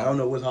Man. God. I don't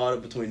know what's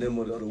harder between them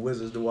or the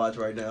Wizards to watch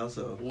right now.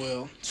 So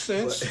Well,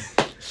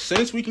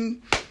 since we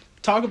can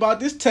talk about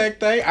this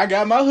Tech thing, I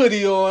got my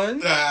hoodie on.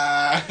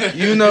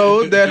 You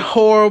know that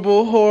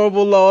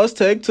horrible loss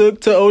Tech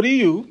took to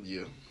ODU.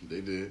 Yeah, they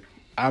did.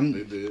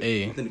 They did.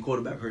 Hey, I think the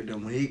quarterback hurt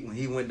them when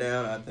he went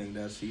down. I think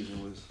that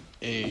season was.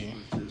 hey.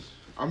 Just,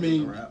 I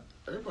mean, a wrap.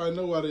 everybody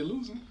know why they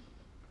losing.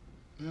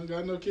 They don't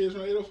got no kids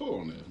from 804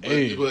 on there.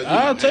 Hey,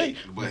 I'll take.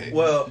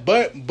 Well,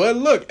 But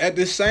look, at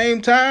the same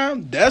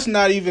time, that's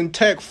not even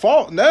Tech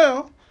fault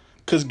now,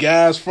 cause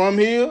guys from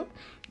here,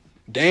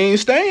 they ain't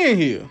staying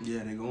here.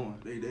 yeah, they going.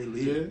 They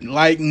leave.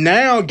 Like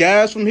now,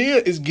 guys from here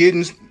is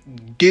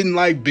getting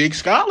like big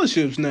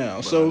scholarships now,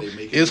 But so are they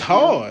making it's it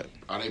hard.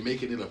 Are they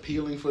making it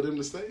appealing for them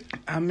to stay?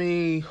 I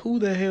mean, who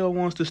the hell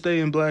wants to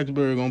stay in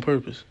Blacksburg on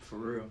purpose? For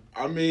real.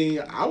 I mean,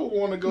 I would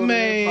want to go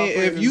Man,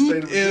 there.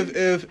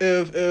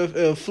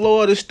 if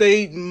Florida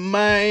State,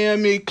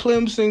 Miami,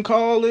 Clemson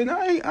calling,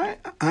 I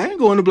ain't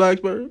going to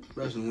Blacksburg.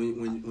 Especially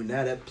when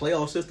now that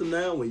playoff system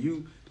now,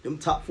 when them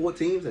top 4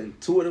 teams and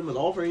 2 of them is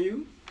offering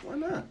you, why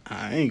not?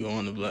 I ain't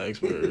going to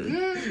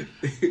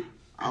Blacksburg.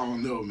 I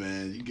don't know,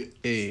 man.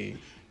 Hey.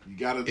 You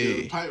gotta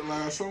do the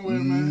pipeline somewhere,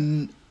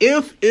 man.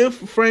 If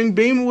Frank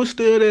Beamer was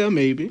still there,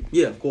 maybe.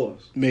 Yeah, of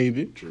course.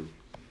 Maybe. True.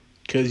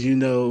 Because,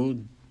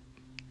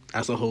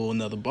 that's a whole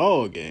nother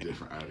ball game.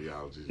 Different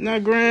ideologies. Now,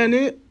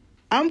 granted,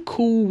 I'm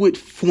cool with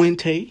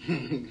Fuente.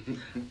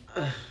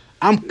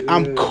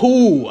 I'm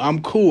cool.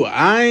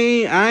 I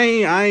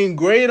ain't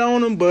great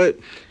on him, but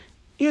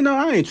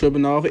I ain't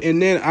tripping off it.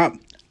 And then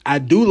I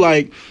do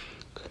like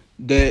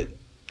that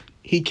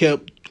he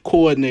kept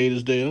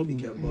coordinators there. He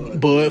kept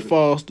Bud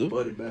Foster.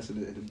 Bud the best in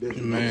the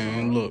business.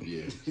 Man, look,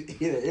 Yeah.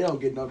 He don't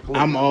get no points.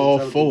 I'm all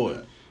for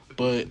it.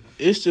 But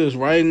it's just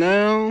right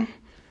now,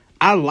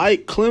 I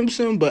like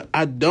Clemson, but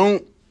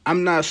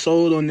I'm not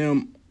sold on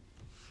them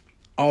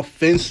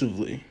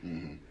offensively.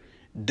 Mm-hmm.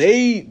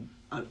 They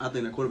I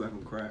think that quarterback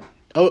will crack.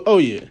 Oh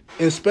yeah.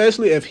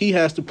 Especially if he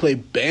has to play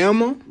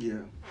Bama Yeah.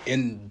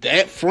 in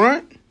that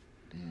front,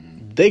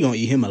 they gonna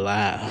eat him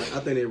alive. I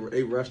think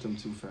they rushed him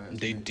too fast.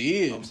 They man.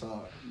 did. I'm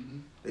sorry.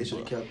 They should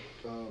have kept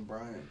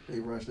Bryant. They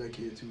rushed that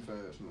kid too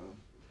fast, man.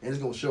 And it's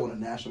gonna show on the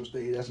national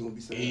stage. That's gonna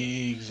be sad.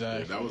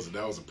 Exactly.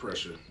 That was a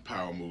pressure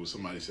power move.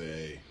 Somebody said,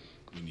 "Hey,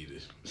 we need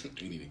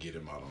to get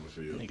him out on the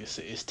field." Nigga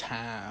said it's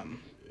time.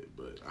 Yeah,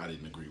 but I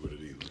didn't agree with it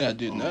either. I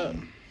did not.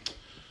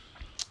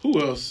 Who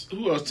else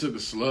took a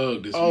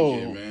slug this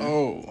weekend, man?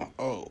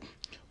 Oh.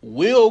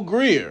 Will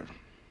Greer.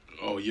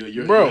 Oh,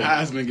 you're Bro. a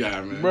Heisman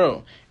guy, man.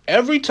 Bro,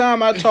 every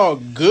time I talk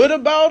good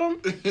about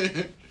him,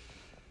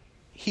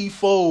 he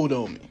fold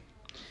on me.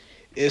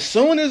 As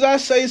soon as I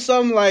say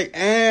something like,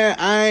 I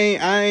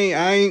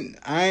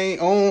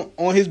ain't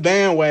on his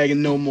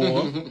bandwagon no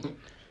more.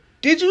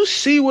 Did you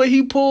see what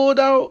he pulled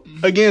out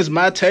against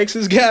my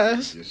Texas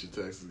guys? Yes, your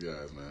Texas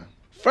guys, man.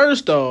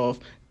 First off,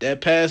 that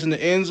pass in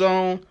the end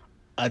zone,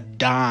 a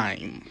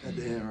dime. At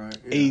the end, right?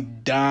 Yeah. A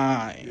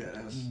dime.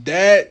 Yeah,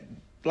 That,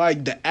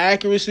 like, the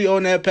accuracy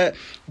on that pass.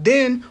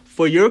 Then,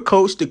 for your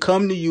coach to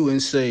come to you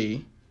and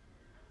say,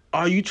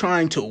 are you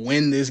trying to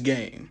win this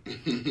game?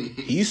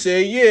 He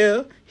said,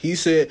 yeah. He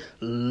said,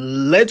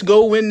 let's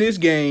go win this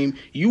game.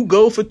 You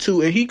go for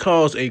 2, and he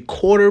calls a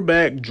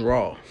quarterback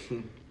draw.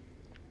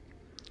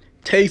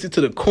 Takes it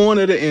to the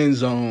corner of the end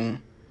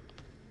zone.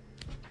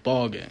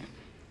 Ball game.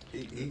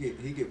 He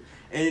get.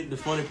 And the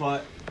funny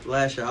part,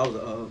 last year I was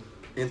an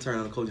intern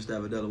on the coaching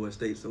staff at Delaware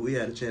State, so we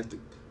had a chance to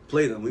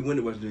play them. We went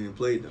to West Virginia and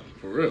played them.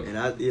 For real? And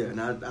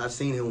I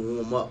seen him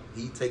warm up.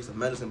 He takes a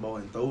medicine ball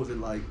and throws it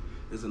like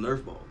it's a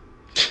Nerf ball,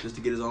 just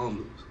to get his arm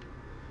loose.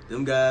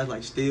 Them guys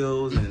like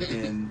Stills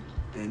and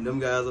them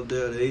guys up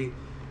there,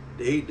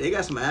 they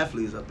got some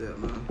athletes up there,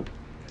 man.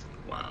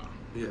 Wow.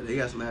 Yeah, they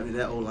got some athletes.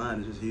 That O line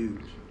is just huge.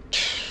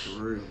 For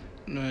real.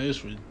 No,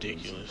 it's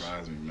ridiculous.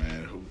 Surprised me,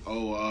 man.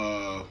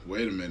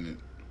 Wait a minute.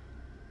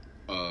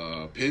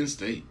 Penn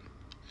State.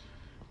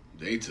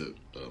 They took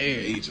a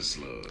major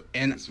slug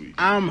And this week.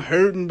 I'm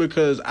hurting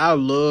because I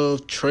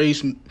love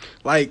Trace.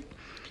 Like,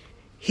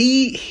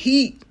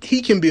 he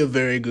can be a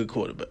very good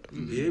quarterback.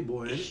 Yeah,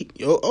 boy.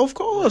 Of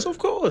course.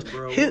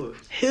 Bro,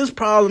 His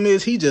problem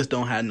is he just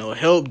don't have no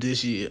help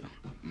this year.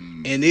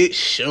 And it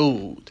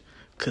showed.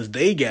 Because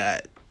they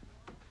got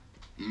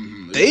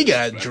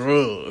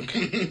drugged.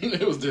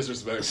 It was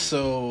disrespectful.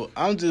 So,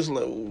 I'm just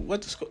like,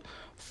 what the score?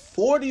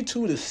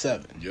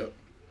 42-7. Yep.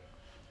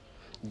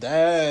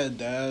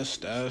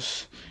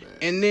 That's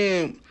and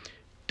then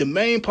the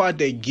main part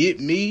that get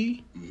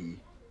me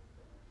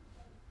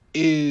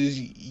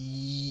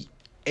is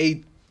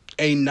a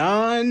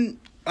non,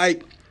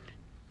 like,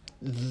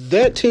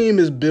 that team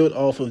is built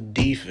off of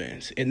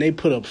defense and they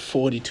put up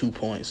 42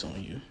 points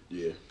on you.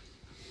 Yeah.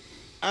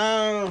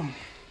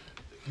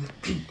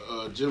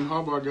 Jim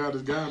Harbaugh got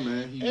his guy,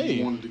 man.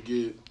 He wanted to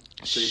get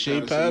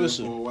Shea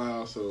Patterson for a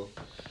while, so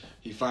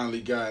he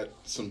finally got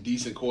some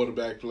decent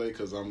quarterback play.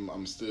 Because I don't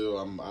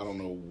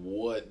know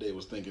what they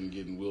was thinking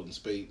getting Wilton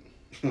Spate.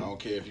 I don't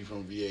care if you're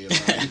from VA or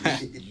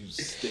not, you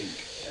stink.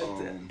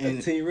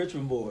 And T.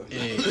 Richmond boy,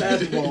 Yeah.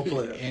 basketball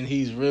player. And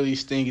he's really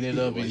stinking it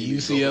up in He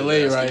was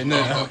UCLA so right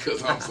now.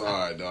 Because I'm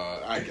sorry,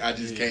 dog. I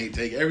just can't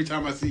take it. Every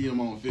time I see him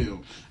on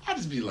film, I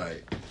just be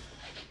like,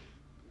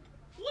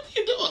 what are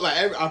you doing?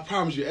 Like, I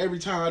promise you, every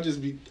time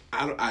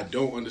I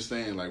don't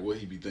understand like what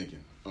he be thinking.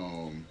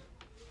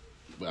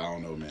 But I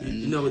don't know, man.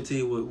 You know what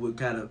team would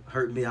kind of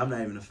hurt me? I'm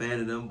not even a fan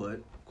of them, but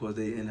of course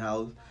they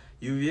in-house.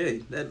 UVA.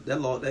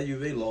 That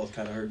UVA loss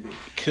kind of hurt me.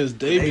 Because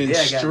they've been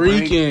got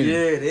streaking.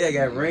 ranked, they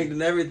got ranked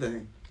and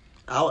everything.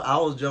 I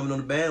was jumping on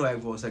the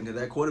bandwagon for a second because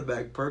that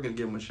quarterback Perkins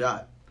gave him a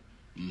shot.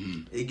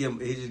 Mm-hmm.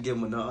 He just give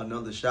him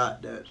another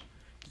shot that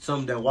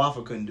something that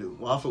Wofford couldn't do.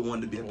 Wofford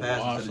wanted to be a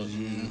passer instead of just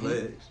using his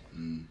legs.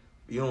 Mm-hmm.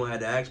 You don't have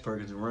to ask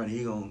Perkins to run.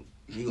 He gonna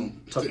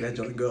tuck that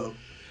joint and go.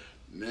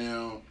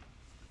 Now,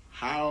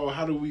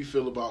 how do we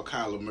feel about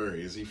Kyler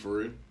Murray? Is he for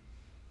real?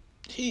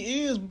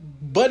 He is,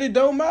 but it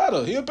don't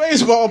matter. He a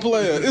baseball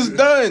player. It's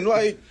done.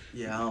 Like,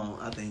 Yeah,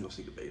 I think he gonna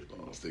stick to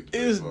baseball.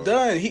 it's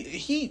done.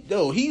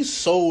 He's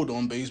sold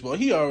on baseball.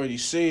 He already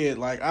said,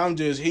 like, I'm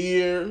just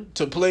here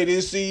to play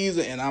this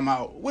season and I'm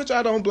out. Which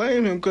I don't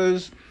blame him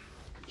because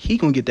he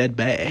gonna get that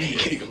bag.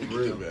 He gonna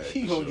get that bag.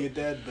 He gonna get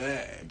that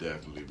bag.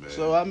 Definitely, man.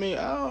 So I mean,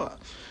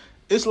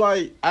 it's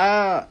like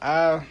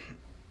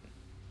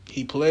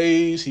he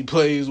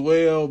plays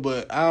well,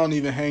 but I don't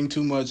even hang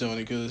too much on it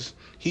because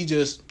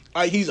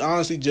he's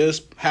honestly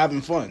just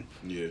having fun.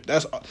 Yeah.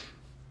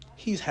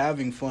 He's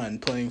having fun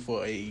playing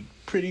for a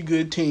pretty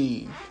good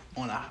team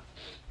on a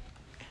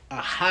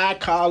high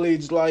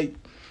college, like,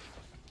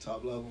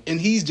 Top level.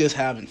 and he's just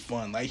having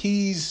fun. Like,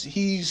 he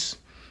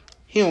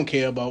don't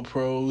care about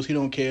pros. He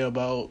don't care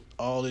about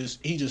all this.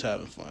 He just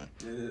having fun.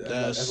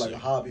 That's like a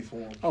hobby for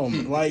him. Oh,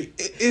 like,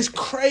 it's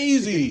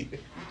crazy.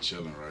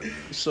 Chilling right now.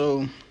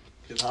 So,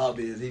 His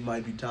hobby is he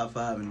might be top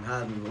 5 in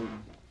Heisman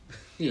voting.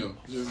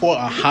 Just, for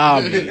a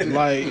hobby,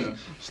 like,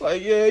 it's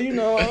like, yeah,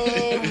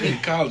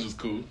 college was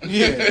cool.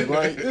 yeah,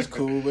 like, it's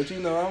cool, but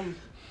I'm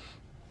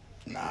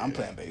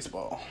playing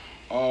baseball.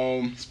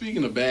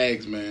 Speaking of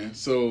bags, man.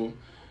 So,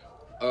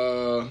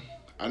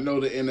 I know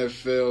the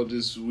NFL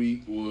this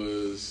week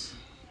was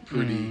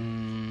pretty.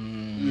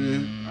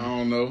 I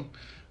don't know.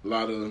 A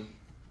lot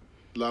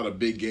of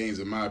big games,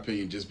 in my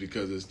opinion, just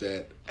because it's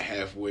that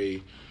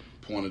halfway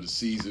point of the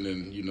season,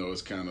 and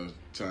it's kind of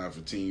time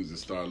for teams to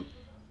start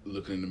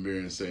looking in the mirror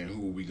and saying,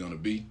 who are we gonna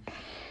be?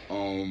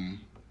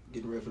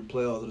 Getting ready for the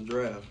playoffs of the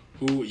draft.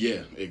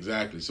 Yeah,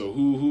 exactly. So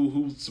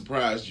who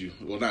surprised you?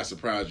 Well, not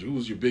surprised you. Who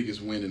was your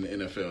biggest win in the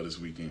NFL this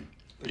weekend?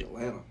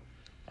 Atlanta.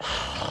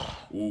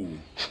 Ooh.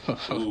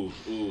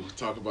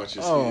 Talk about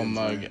your skins, Oh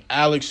my God,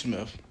 Alex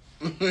Smith.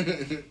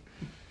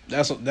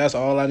 That's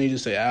all I need to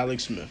say.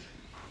 Alex Smith.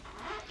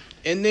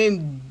 And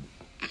then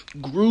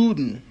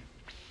Gruden,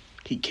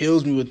 he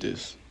kills me with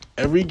this.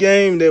 Every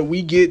game that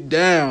we get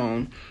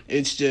down,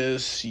 it's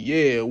just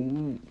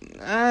I'm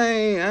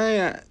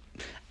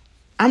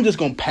just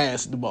gonna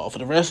pass the ball for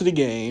the rest of the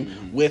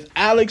game with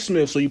Alex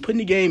Smith. So you're putting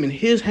the game in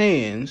his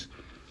hands,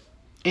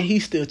 and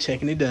he's still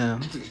checking it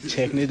down.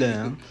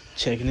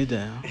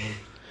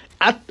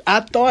 I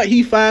thought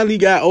he finally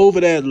got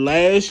over that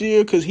last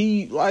year because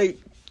he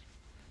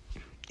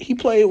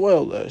played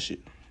well last year.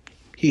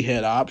 He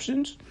had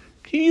options.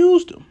 He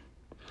used them.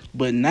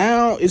 But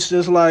now it's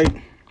just like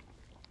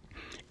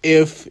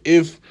if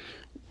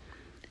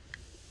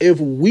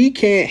we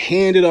can't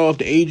hand it off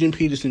to Adrian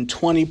Peterson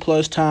 20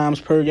 plus times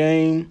per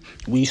game,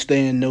 we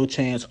stand no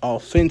chance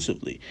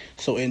offensively.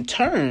 So in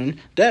turn,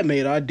 that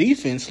made our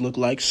defense look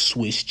like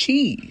Swiss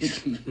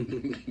cheese.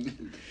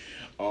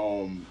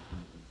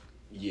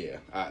 Yeah,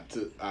 I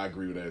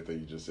agree with everything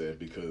you just said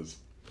because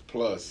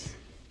plus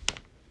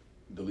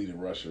the leading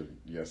rusher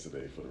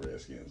yesterday for the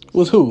Redskins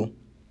was who?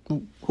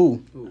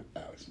 Who?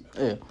 Alex Smith.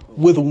 Yeah.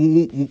 With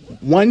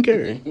one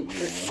carry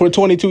for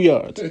 22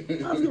 yards. I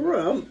was gonna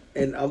run.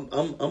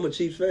 I'm a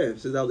Chiefs fan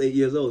since I was 8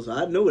 years old, so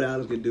I know what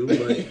Alex can do. But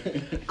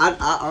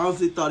I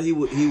honestly thought he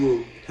would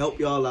help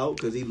y'all out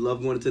because he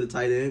loved going to the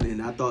tight end,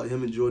 and I thought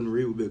him and Jordan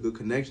Reed would be a good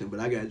connection.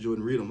 But I got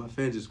Jordan Reed on my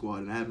fantasy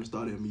squad, and I haven't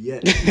started him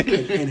yet,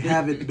 and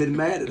haven't been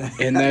mad at that.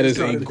 And that is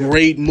a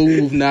great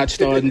move, not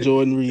starting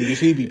Jordan Reed.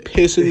 He be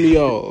pissing me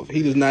off.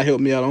 He does not help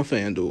me out on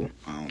FanDuel.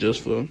 Just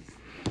for. I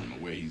don't know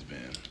where he's been.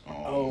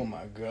 Oh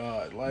my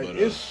God!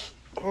 It's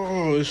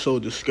so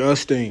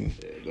disgusting.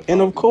 Yeah,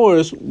 and of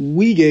course,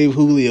 we gave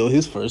Julio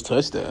his first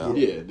touchdown.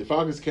 Yeah, the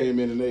Falcons came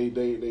in and they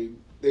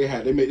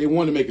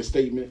wanted to make a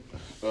statement,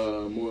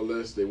 more or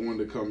less. They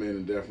wanted to come in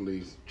and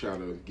definitely try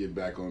to get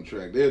back on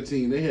track. Their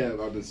team, I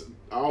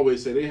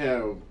always say they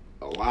have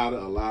a lot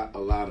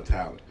of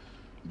talent,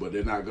 but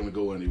they're not going to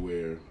go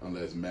anywhere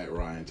unless Matt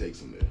Ryan takes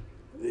them there.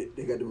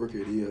 They got the rookie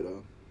of the year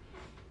though.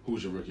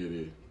 Who's your rookie of the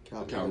year?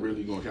 Calvin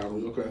Ridley. You going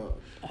Calvin Ridley?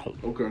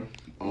 Okay.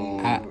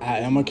 I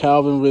am a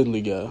Calvin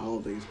Ridley guy. I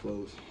don't think it's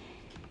close.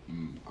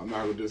 I'm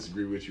not going to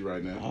disagree with you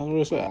right now. I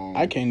was gonna say,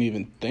 I can't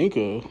even think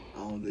of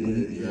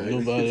nobody else. I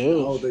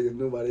don't think it's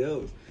nobody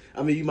else.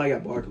 I mean, you might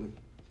got Barkley,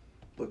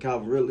 but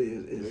Calvin Ridley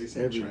is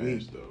every trash,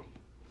 week. Though.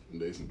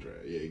 They some trash.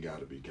 Yeah, it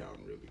got to be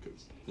Calvin Ridley.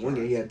 Cause one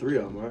game he had 3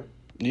 of them, right?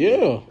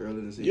 Yeah. Early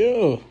in the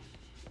season.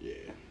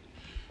 Yeah.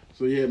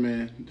 So, yeah,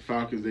 man, the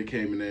Falcons, they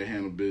came in there and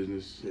handled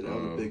business. Yeah, that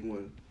was a big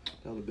one.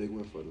 That was a big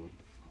one for them.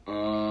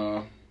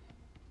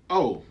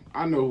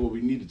 I know what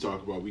we need to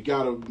talk about. We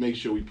got to make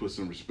sure we put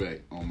some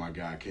respect on my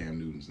guy Cam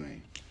Newton's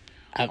name.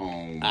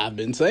 I've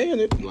been saying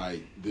it.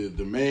 Like,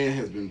 the man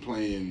has been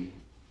playing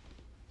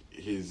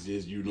his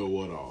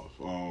you-know-what off.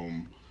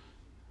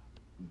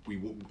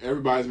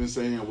 Everybody's been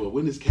saying, well,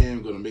 when is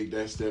Cam going to make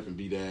that step and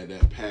be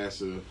that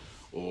passer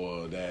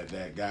or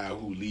that guy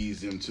who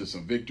leads them to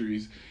some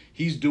victories?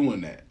 He's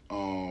doing that.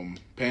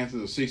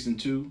 Panthers are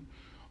 6-2.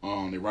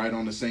 They're right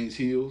on the Saints'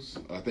 heels.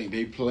 I think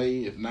they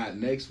play, if not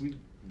next week,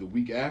 the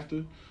week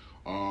after.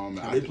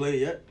 Have they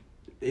played yet?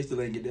 They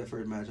still ain't get their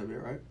first matchup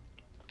yet, right?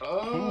 I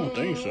don't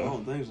think so. I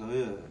don't think so,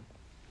 yeah.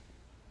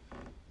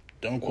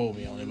 Don't quote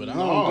me on it, but I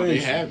No, don't think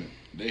they haven't.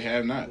 They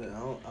have not. Yeah,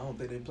 I don't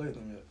think they played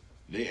them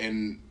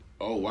yet.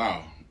 Oh,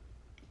 wow.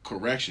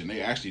 Correction.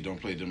 They actually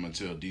don't play them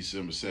until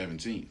December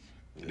 17th.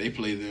 Yeah. They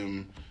play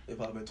them. They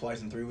probably been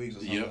twice in 3 weeks or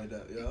something like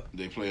that. Yeah.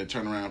 They play a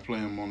turnaround, play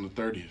them on the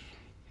 30th.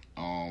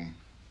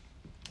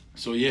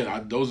 So,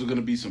 yeah, those are going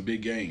to be some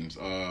big games.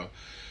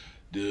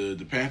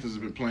 The Panthers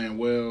have been playing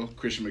well.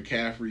 Christian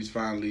McCaffrey's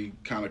finally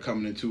kind of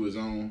coming into his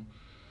own.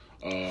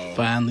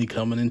 Finally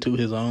coming into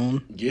his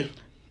own? Yeah.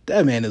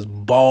 That man is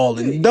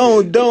balling.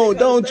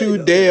 Don't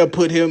you dare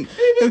put him.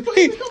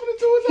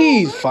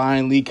 He's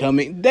finally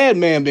coming. That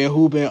man been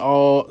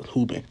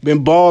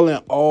been balling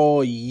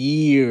all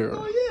year.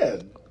 Oh yeah,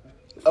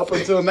 up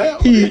until now.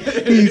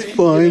 He's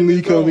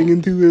finally coming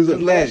into his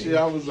own. Last year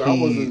I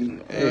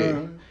wasn't.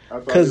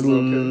 Because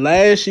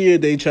last year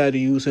they tried to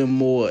use him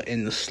more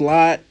in the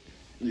slot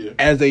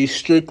as a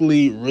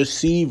strictly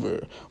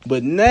receiver,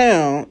 but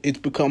now it's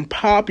become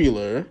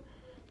popular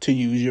to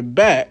use your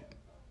back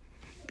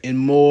in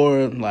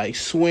more like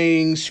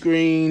swing,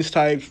 screens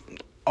type,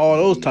 all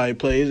those type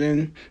plays,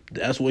 and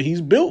that's what he's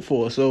built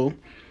for. So,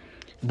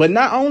 but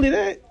not only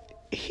that,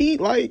 he's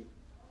running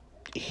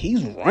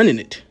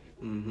it.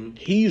 Mm-hmm.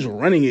 He's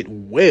running it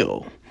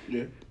well.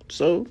 Yeah.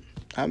 So,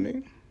 I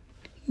mean,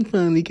 he's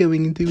finally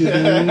coming into his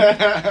own.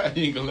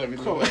 You ain't gonna let me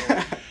know.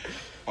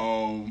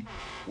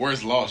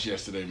 Worst loss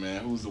yesterday,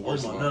 man. Who's the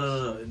worst loss?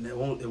 No.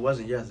 It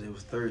wasn't yesterday. It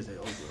was Thursday.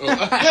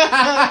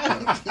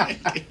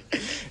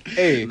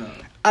 Hey, No.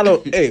 I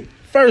don't. Hey,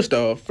 first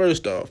off,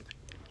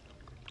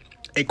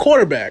 a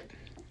quarterback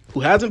who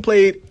hasn't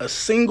played a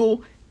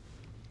single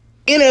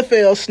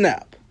NFL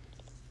snap,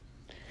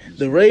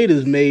 the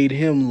Raiders made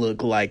him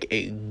look like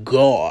a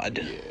god.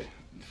 Yeah,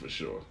 for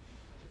sure.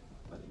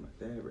 My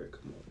dad read,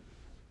 come on.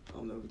 I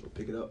don't know if he's gonna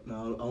pick it up. No, I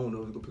don't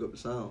know if he's gonna pick up the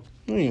sound.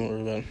 You ain't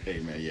worry about it. Hey,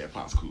 man, yeah,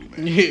 Pop's cool,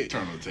 man. Yeah,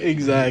 Turn on the tape.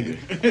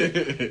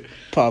 exactly.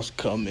 Pops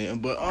come in,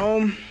 but I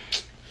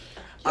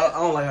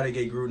don't like how they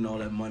gave Gruden all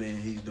that money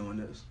and he's doing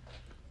this.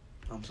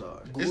 I'm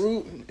sorry.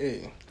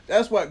 Gruden,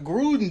 that's why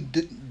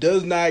Gruden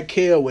does not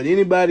care what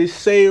anybody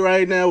say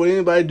right now, what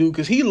anybody do,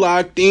 because he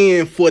locked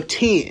in for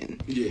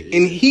 10, Yeah.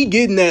 and he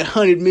getting that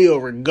 $100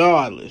 million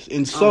regardless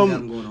in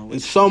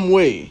some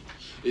way.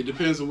 It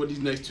depends on what these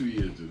next 2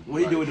 years do.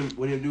 What you do with them?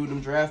 When you do with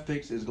them draft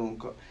picks is gonna.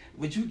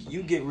 But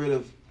you get rid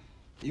of.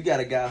 You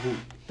got a guy who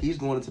he's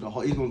going into the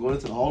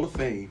Hall of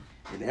Fame,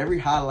 and every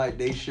highlight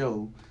they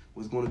show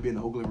was going to be in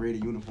the Oakland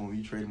Raider uniform.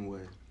 You trade him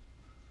away.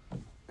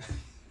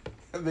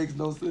 That makes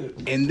no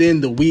sense. And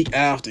then the week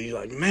after, you're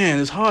like, man,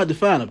 it's hard to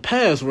find a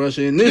pass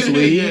rusher in this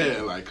league.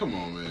 Yeah, like, come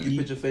on, man. You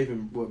put your faith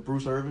in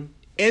Bruce Irvin?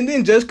 And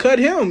then just cut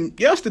him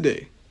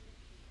yesterday.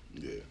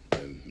 Yeah,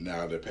 and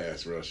now their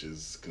pass rush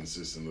is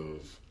consistent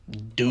of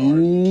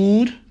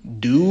Dude,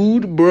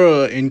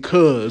 bruh, and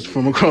cuz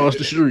from across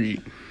the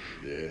street.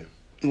 yeah.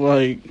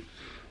 Like,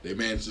 They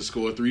managed to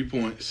score 3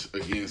 points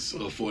against a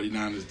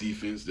 49ers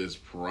defense that's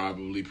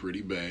probably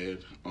pretty bad.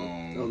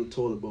 That was a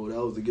toilet bowl.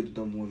 That was to get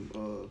the number one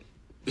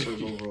first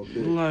overall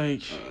pick.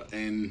 like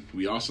and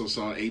we also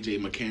saw A.J.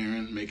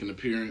 McCarron make an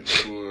appearance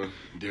for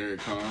Derek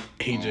Carr.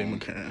 AJ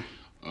McCarron.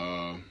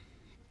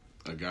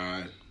 A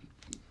guy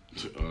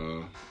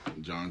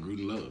John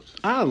Gruden loves.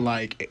 I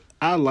like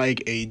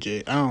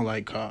AJ. I don't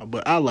like Carr,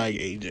 but I like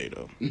AJ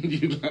though.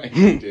 You like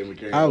A.J.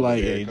 McCarron? I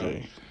like Derek AJ.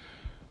 Carr?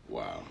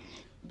 Wow,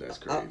 that's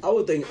crazy.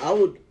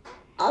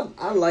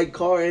 I like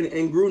Carr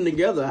and Gruden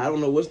together. I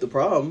don't know what's the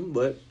problem,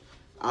 but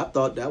I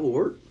thought that would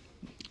work.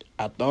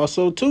 I thought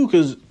so too,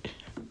 because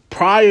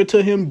prior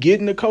to him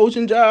getting the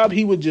coaching job,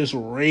 he would just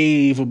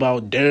rave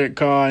about Derek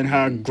Carr and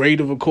how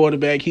great of a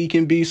quarterback he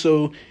can be.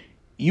 So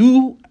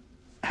you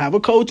have a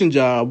coaching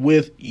job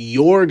with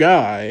your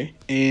guy,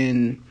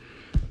 and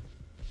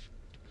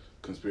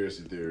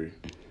Conspiracy theory.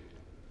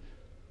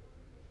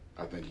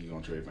 I think he's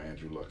gonna trade for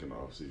Andrew Luck in the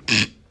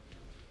offseason.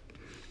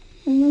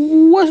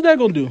 what's that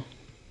gonna do?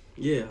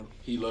 Yeah.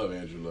 He loved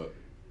Andrew Luck.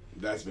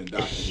 That's been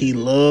documented. He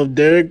loved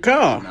Derek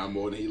Carr. Not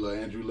more than he loved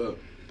Andrew Luck.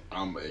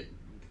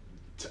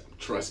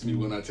 Trust me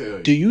when I tell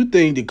you. Do you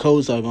think the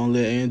Colts are gonna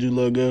let Andrew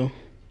Luck go?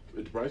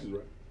 If the price is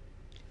right.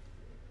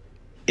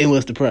 And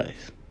what's the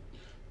price?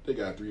 They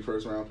got 3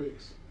 first-round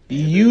picks.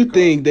 You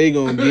think they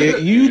gonna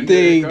get? You And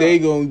think Derek they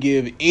Carr. gonna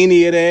give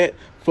any of that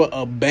for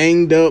a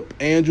banged up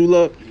Andrew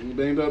Luck? He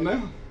banged up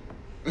now.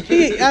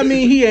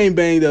 He ain't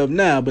banged up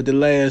now, but the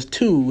last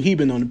 2, he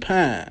been on the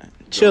pine,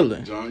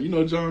 chilling. John,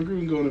 John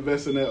Gruden going to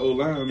invest in that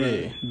O-line,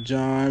 man. Hey,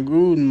 John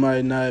Gruden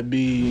might not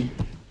be.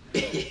 I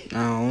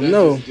don't That's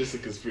know. just a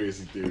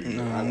conspiracy theory.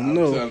 I I'm don't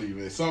know. telling you,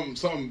 man.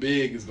 Something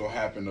big is going to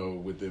happen, though,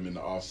 with them in the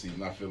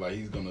offseason. I feel like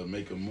he's going to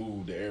make a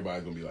move that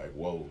everybody's going to be like,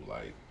 whoa,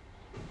 like,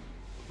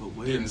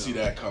 didn't see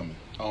that coming.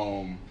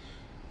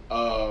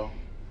 But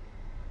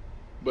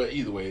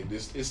either way,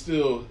 it's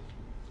still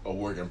a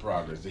work in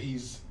progress.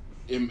 He's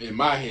in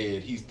my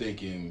head. He's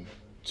thinking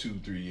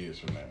 2-3 years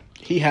from now.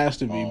 He has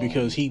to be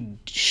because he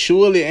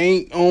surely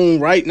ain't on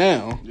right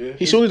now. Yeah.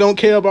 He surely don't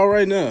care about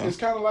right now. It's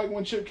kind of like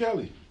when Chip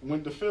Kelly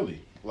went to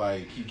Philly.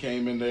 Like, he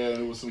came in there and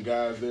there was some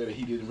guys there that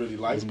he didn't really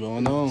like. What's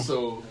going on?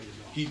 So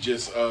he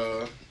just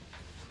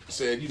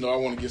said, I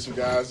want to get some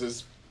guys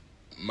that's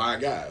my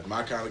guys,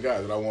 my kind of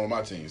guys that I want on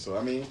my team. So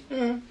I mean,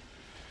 we're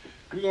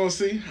gonna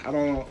see. I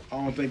don't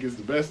think it's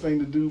the best thing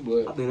to do,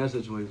 I but think that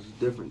situation is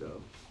different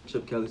though.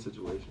 Chip Kelly's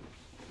situation.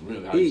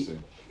 really, how you say?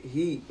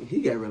 He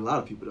got rid of a lot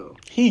of people though.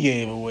 He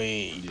gave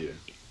away Yeah.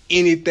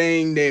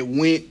 anything that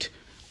went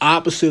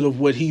opposite of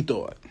what he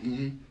thought,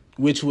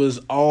 which was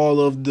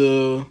all of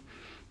the,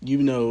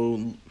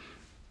 the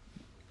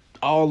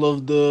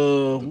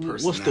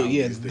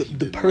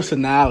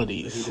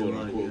personalities. Quote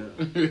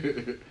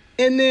unquote.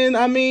 And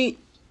then,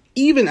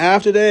 even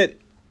after that,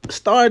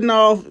 starting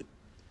off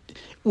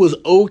was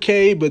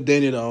okay, but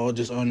then it all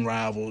just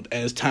unraveled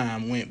as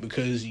time went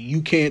because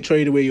you can't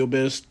trade away your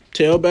best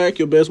tailback,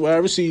 your best wide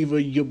receiver,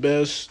 your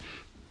best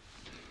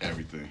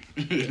everything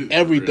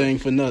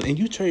for nothing. And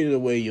you traded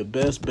away your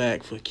best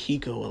back for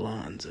Kiko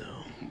Alonso.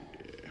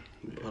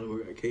 Probably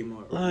work at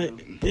Kmart.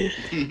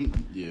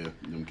 Yeah,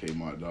 them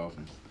Kmart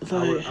Dolphins.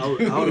 I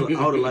would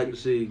have liked to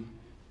see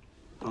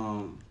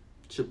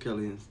Chip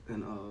Kelly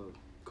and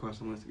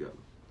Carson Wentz together.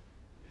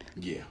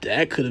 Yeah,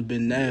 That could have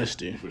been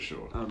nasty. for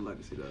sure, I would like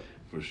to see that.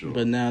 for sure.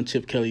 But now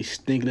Chip Kelly's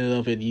stinking it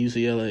up at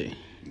UCLA.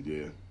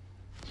 Yeah.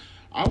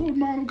 I wouldn't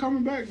mind him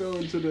coming back though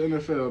into the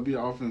NFL, be an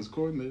offense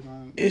coordinator.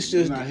 It's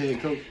just not head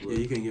coach. Yeah,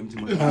 you can't give him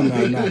too much No, power.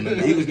 no.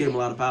 The Eagles gave him a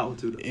lot of power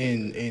too. Though.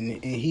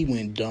 And he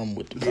went dumb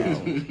with the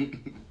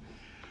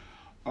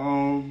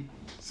foul.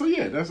 So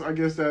yeah, I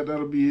guess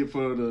that'll be it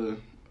for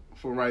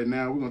right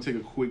now. We're gonna take a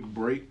quick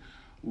break.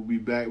 We'll be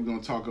back. We're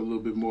gonna talk a little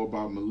bit more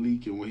about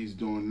Malik and what he's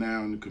doing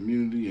now in the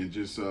community and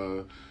just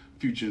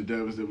future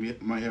endeavors that we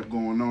might have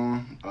going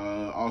on.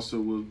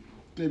 Also, we'll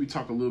maybe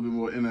talk a little bit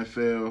more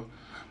NFL,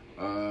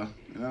 and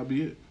that'll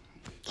be it.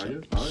 All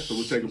right, so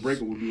we'll take a break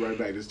and we'll be right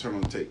back. This is Turn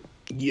on the Tape.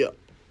 Yep.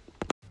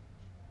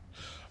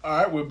 All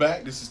right, we're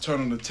back. This is Turn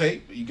on the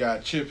Tape. You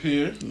got Chip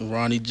here.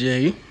 Ronnie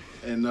J.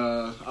 And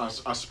our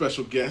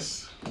special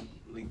guest.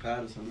 Malik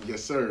Patterson.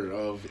 Yes, sir,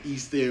 of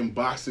East End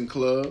Boxing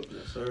Club.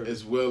 Yes, sir.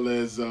 As well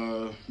as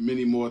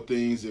many more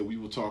things that we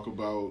will talk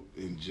about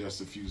in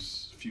just a few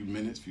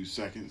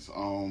seconds.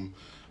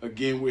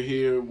 Again, we're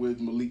here with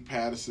Malik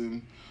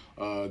Patterson,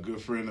 a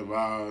good friend of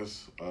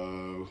ours.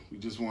 We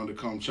just wanted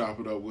to come chop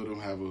it up with him,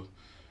 have a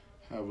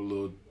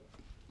little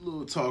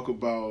talk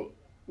about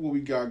what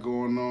we got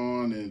going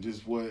on and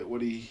just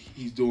what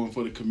he's doing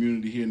for the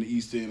community here in the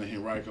East End of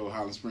Henrico,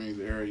 Highland Springs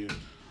area.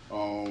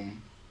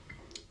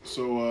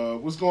 So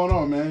what's going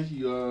on, man?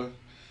 You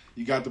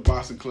got the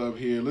Boxing Club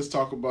here. Let's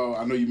talk about.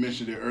 I know you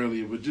mentioned it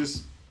earlier, but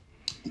just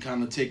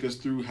kind of take us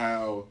through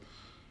how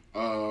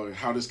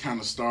this kind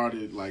of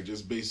started, like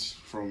just based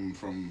from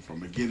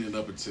beginning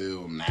up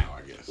until now,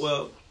 I guess.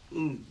 Well,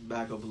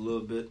 back up a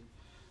little bit.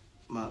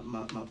 My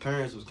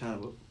parents was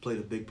kind of played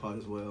a big part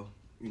as well.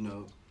 You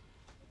know,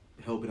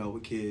 helping out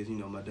with kids. You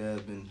know, my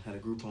dad had a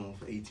group home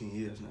for 18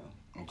 years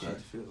now. Okay.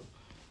 Chesterfield.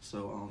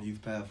 So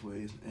Youth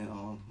Pathways, and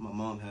my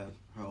mom had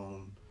her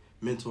own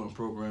mentoring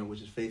program,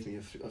 which is Faith in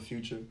Your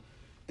Future,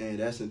 and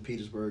that's in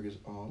Petersburg. Is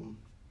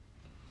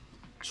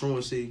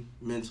truancy,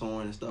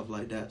 mentoring, and stuff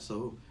like that.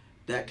 So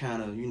that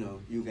kind of,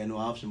 you got no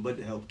option but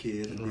to help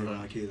kids and be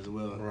around kids as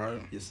well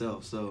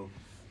yourself. So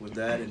with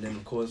that, and then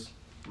of course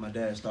my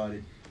dad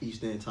started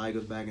East End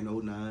Tigers back in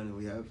 '09, and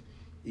we have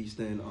East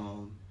End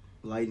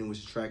Lightning, which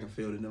is track and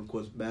field, and then of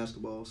course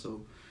basketball.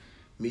 So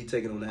me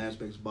taking on the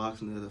aspects of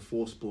boxing as a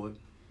fourth sport,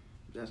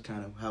 that's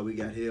kind of how we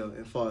got here.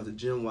 As far as the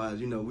gym wise,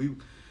 we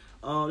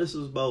this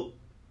was about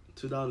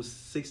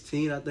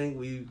 2016, I think.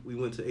 We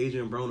went to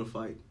Adrian Broner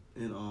fight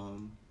in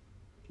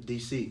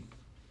DC,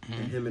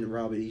 and him and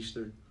Robert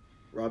Easter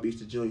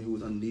Jr., who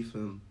was underneath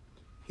him,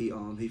 he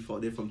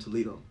fought. They're from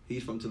Toledo.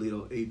 He's from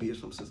Toledo. AB is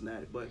from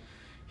Cincinnati, but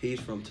he's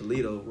from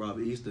Toledo,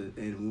 Robert Easter.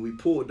 And when we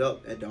pulled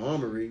up at the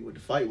Armory, where the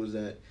fight was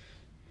at,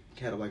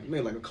 kind of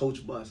maybe like a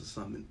coach bus or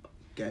something.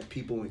 Got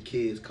people and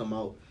kids come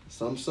out.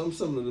 Some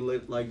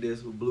look like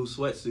this with blue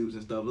sweatsuits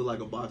and stuff. Look like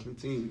a boxing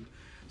team.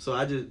 So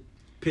I just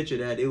picture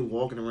that they were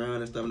walking around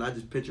and stuff, and I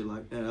just picture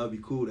like, man, that'd be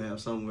cool to have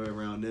somewhere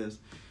around this.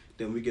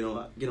 Then we get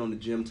on the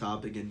gym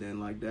topic, and then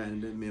like that,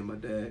 and then me and my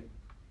dad,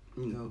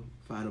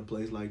 find a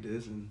place like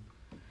this and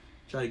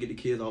try to get the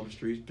kids off the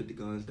streets, put the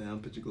guns down,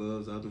 put your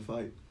gloves up, and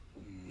fight.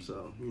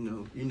 So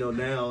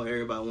now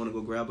everybody want to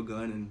go grab a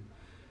gun and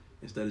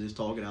instead of just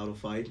talking out a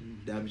fight,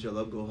 dab each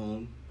other up, go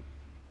home.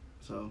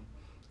 So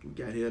we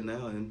got here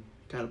now and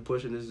kind of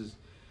pushing. This is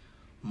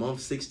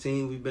month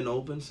 16 we've been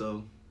open,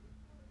 so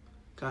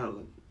kind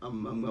of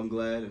I'm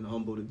glad and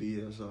humble to be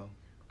here. So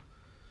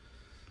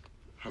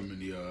how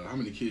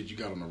many kids you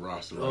got on the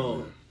roster?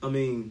 I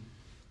mean,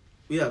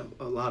 we have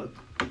a lot of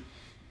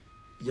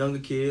younger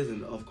kids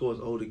and of course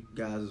older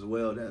guys as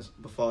well. That's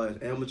as far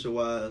as amateur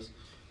wise,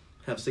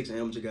 have 6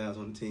 amateur guys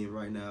on the team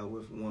right now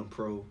with 1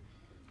 pro.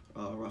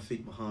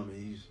 Rafiq Muhammad,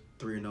 he's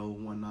 3-0,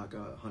 1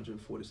 knockout,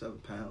 147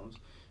 pounds.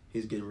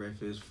 He's getting ready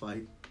for his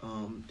fight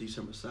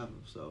December 7th.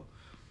 So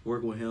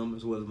working with him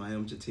as well as my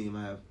amateur team.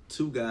 I have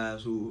 2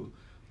 guys who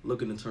are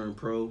looking to turn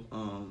pro.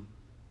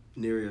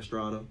 Neri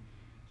Estrada,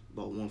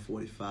 about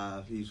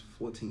 145. He's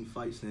 14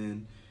 fights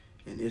in.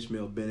 And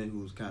Ishmael Bennett,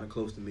 who's kind of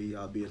close to me.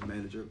 I'll be his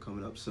manager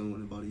coming up soon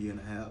in about a year and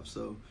a half.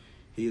 So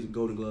he's a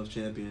Golden Gloves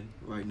champion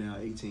right now,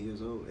 19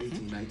 years old.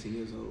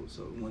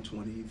 So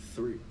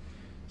 123.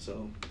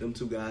 So them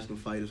 2 guys can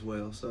fight as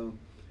well. So,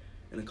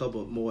 and a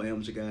couple of more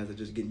amateur guys are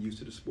just getting used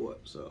to the sport.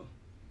 So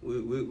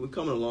we're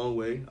coming a long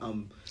way.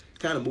 I'm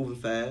kind of moving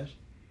fast.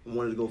 I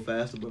wanted to go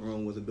faster, but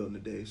Rome wasn't built in a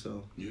day.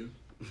 So yeah,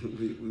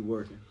 we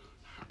working.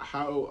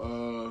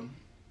 How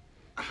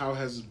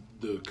has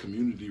the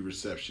community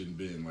reception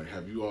been? Like,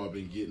 have you all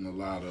been getting a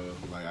lot of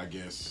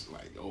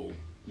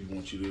we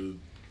want you to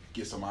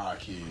get some of our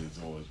kids,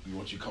 or we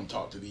want you to come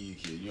talk to these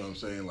kids? You know what I'm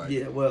saying? Like,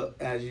 yeah. Well,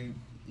 as you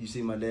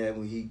see, my dad,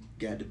 when he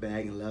got the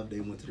bag and left, they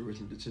went to the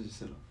Richmond Detention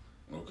Center.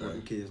 Okay.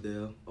 Working kids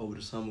there. Over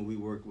the summer, we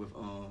worked with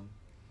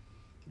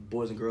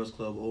Boys and Girls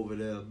Club over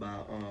there by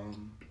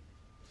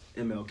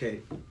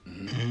MLK.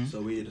 Mm-hmm.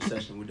 So we did a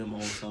session with them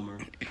all summer,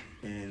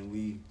 and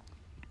we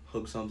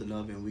hooked something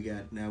up, and we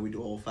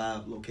do all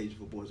 5 locations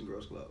for Boys and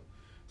Girls Club.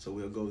 So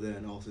we'll go there,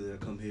 and also they'll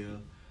come here.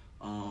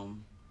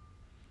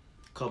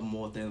 Couple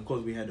more things. Of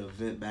course, we had the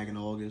event back in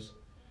August,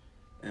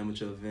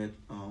 amateur event,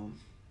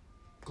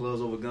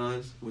 Gloves Over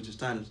Guns, which is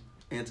kind of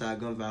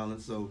anti-gun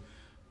violence. So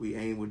we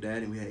aimed with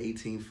that, and we had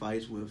 18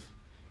 fights with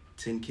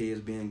 10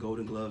 kids being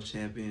Golden Glove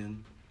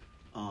champion.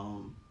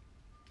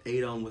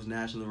 8 of them was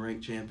national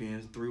ranked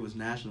champions. 3 was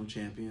national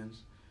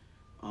champions.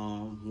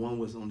 1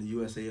 was on the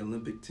USA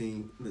Olympic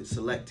team, the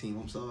select team,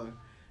 I'm sorry,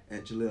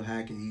 at Jaleel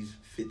Hackett. He's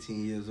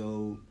 15 years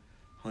old,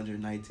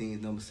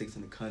 119, number 6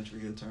 in the country.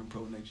 He'll turn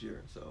pro next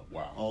year. So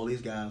Wow. all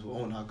these guys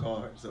were on our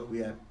card. So we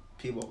had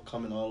people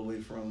coming all the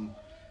way from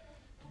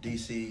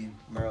D.C.,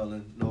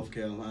 Maryland, North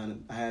Carolina.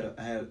 I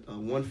had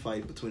one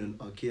fight between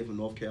a kid from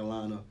North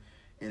Carolina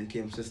and a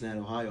kid from Cincinnati,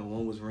 Ohio.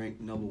 One was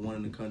ranked number 1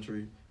 in the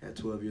country at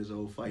 12 years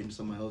old, fighting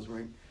somebody else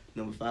ranked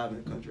number 5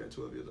 in the country at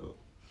 12 years old.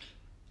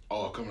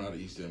 All coming out of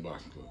East End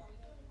Boxing Club.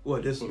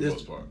 Well, For the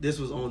most part. this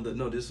was on the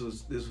this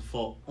was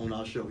fought on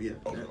our show, yeah.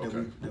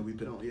 Okay. That we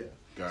put on, yeah.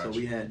 Gotcha. So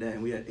we had that,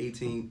 and we had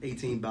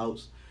 18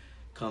 bouts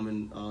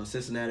coming.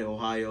 Cincinnati,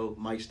 Ohio.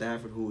 Mike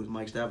Stafford's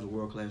a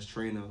world-class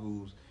trainer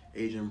who's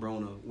Adrian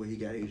Broner, where he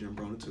got Adrian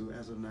Broner too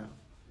as of now.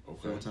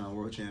 Okay. 4-time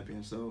world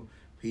champion. So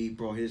he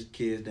brought his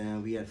kids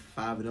down. We had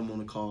 5 of them on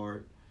the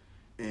card,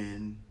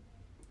 and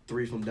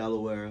 3 from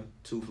Delaware,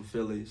 2 from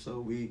Philly. So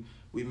we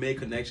made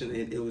connections,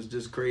 and it was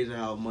just crazy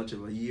how much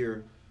of a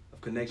year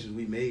of connections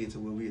we made to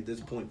where we at this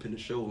point pin the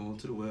show on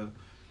to the where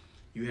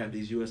you have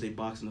these USA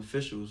boxing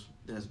officials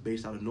that's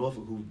based out of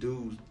Norfolk who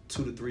do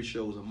 2 to 3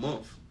 shows a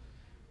month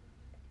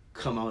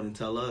come out and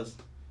tell us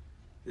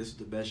this is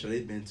the best show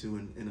they've been to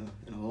in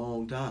a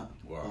long time.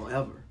 Wow. Or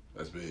ever.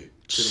 That's big.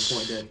 To the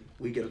point that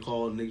we get a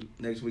call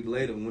next week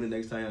later, when the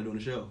next time y'all doing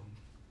the show.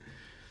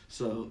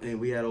 So, and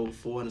we had over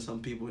 400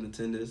 some people in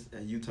attendance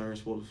at U-Turn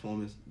Sport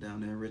Performance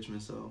down there in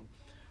Richmond. So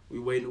we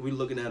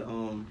looking at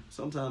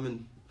sometime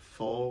in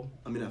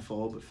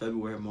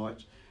February,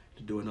 March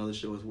to do another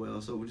show as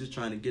well. So we're just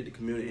trying to get the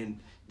community, and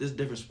this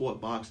different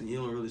sport, boxing, you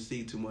don't really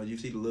see too much. You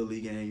see the Little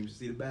League games, you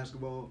see the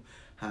basketball,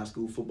 high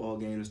school football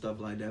games and stuff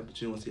like that,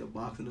 but you don't see a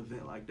boxing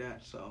event like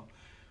that. So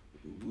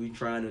we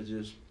trying to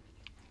just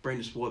bring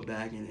the sport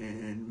back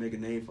and make a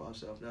name for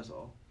ourselves. That's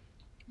all.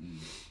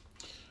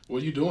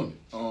 Well, you doing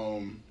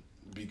it.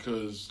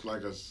 Because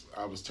like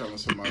I was telling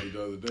somebody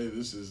the other day,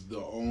 this is the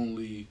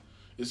only,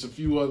 it's a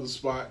few other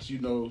spots,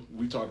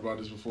 we talked about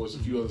this before, it's a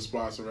few other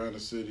spots around the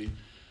city.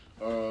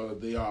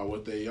 They are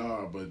what they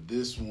are, but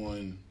this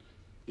one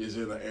is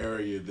in an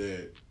area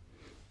that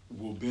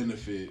will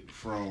benefit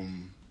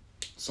from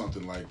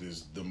something like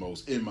this the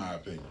most, in my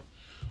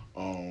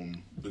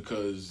opinion.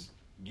 Because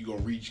you're going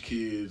to reach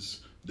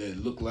kids that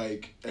look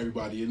like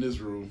everybody in this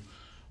room,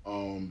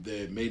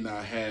 that may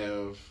not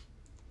have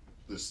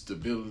the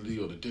stability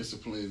or the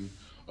discipline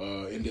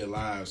in their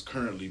lives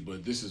currently,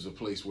 but this is a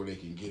place where they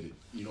can get it.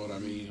 You know what I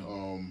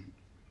mean?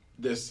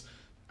 That's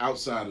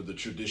outside of the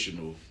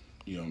traditional,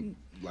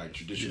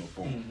 traditional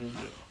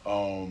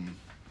form.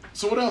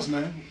 So what else,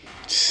 man?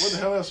 What the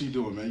hell else are you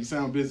doing, man? You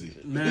sound busy.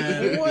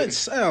 Man, What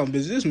sound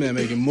busy? This man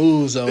making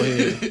moves out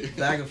here.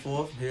 back and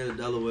forth here to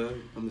Delaware.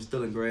 I'm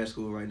still in grad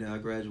school right now. I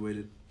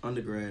graduated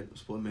undergrad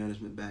sport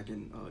management back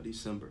in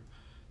December.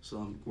 So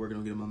I'm working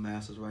on getting my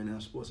master's right now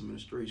in sports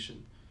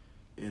administration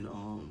in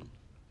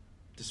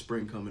the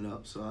spring coming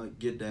up. So I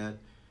get that,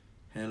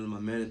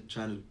 handling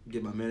trying to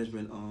get my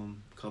management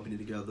company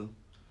together.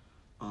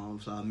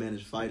 So I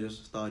manage fighters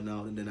starting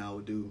out, and then I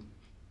would do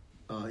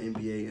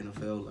NBA,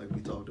 NFL, like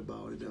we talked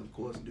about, and then of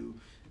course do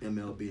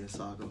MLB and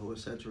soccer,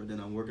 etc. Then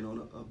I'm working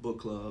on a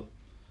book club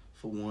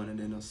for one, and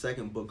then a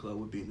second book club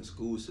would be in the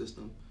school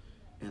system,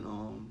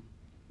 and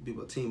be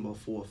a team of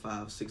 4,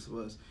 5, 6 of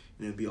us,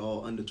 and it'd be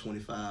all under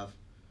 25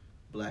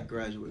 black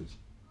graduates,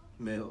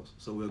 males.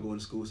 So we'll go in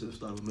the school system,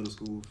 start with middle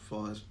school, as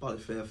far as probably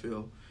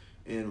Fairfield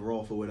and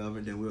Rolfe or whatever,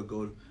 and then we'll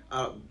go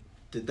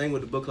the thing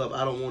with the book club,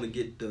 I don't want to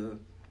get the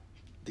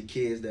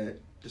kids the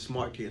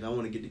smart kids. I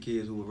want to get the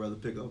kids who would rather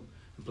pick up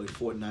and play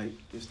Fortnite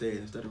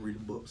instead of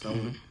reading books. So I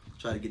want to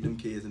try to get them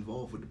kids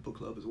involved with the book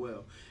club as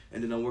well.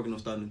 And then I'm working on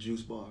starting a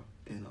juice bar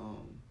in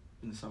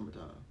the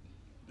summertime.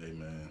 Hey,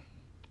 man.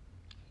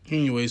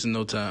 He ain't wasting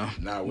no time.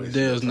 Not wasting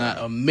There's no time.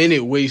 not a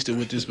minute wasted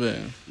with this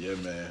man. Yeah,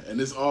 man.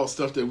 And it's all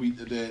stuff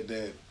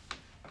that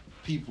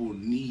people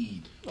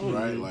need,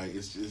 right? Like,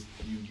 it's just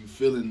you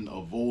feeling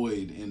a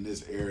void in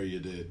this area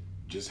that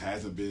just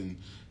hasn't been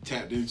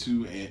tapped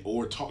into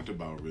or talked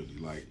about, really.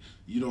 Like,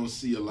 you don't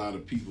see a lot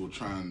of people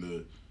trying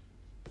to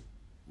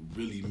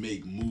really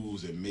make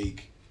moves and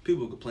make...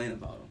 People complain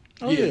about them.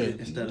 Oh, yeah.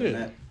 Instead of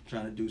not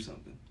trying to do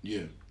something.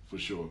 Yeah, for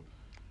sure.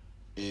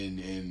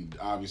 And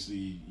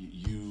obviously,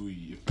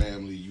 your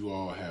family, you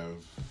all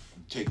have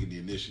taken the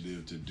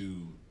initiative to do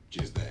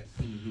just that.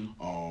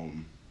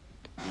 And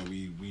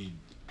we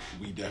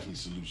definitely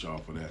salute y'all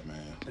for that,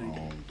 man.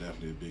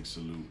 Definitely a big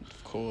salute.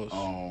 Of course.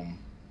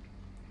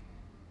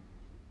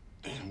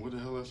 Damn, what the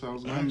hell else I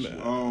was going to ask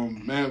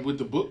you? Man, with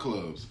the book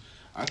clubs,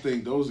 I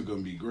think those are going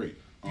to be great.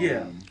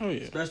 Yeah. Oh,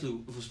 yeah.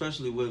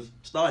 Especially with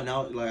starting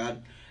out, like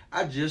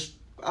I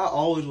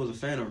always was a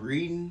fan of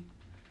reading,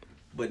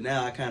 but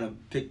now I kind of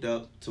picked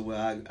up to where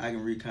I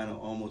can read kind of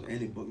almost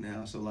any book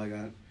now. So like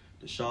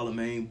the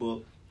Charlemagne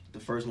book, the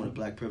first one, The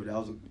Black Privilege, that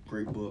was a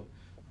great book.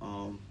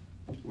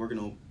 Working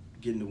on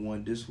getting the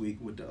one this week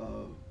with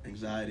the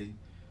anxiety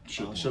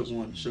Shook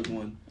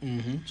One.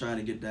 Mm-hmm. Trying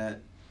to get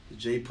that. The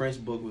Jay Prince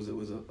book was a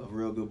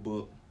real good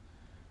book.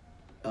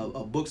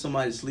 A book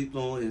somebody sleeps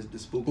on is The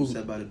Spook Who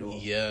Sat by the Door.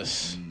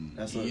 Yes.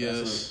 That's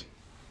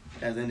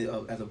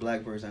as a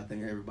black person, I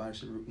think everybody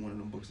should read one of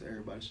them books that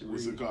everybody should read.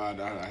 What's it called?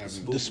 I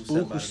haven't. The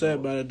Spook Who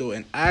Sat by the Door.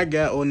 And I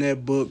got on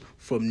that book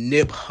from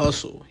Nip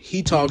Hussle.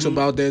 He talks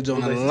about that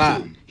joint a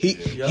lot. He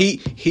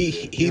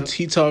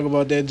talk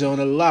about that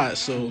joint a lot.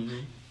 So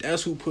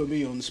that's who put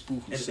me on The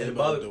Spook Who Sat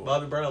by the Door.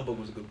 Bobby Brown book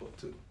was a good book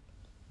too.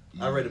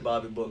 I read the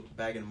Bobby book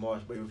back in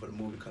March, but even before the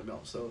movie come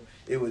out. So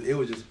it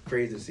was just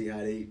crazy to see how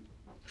they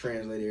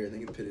translate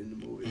everything and put it in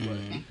the movie. But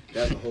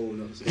that's a whole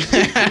nother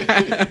story.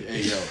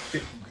 Hey yo,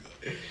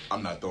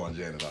 I'm not throwing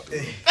Janet out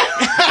there.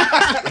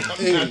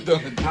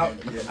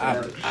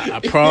 I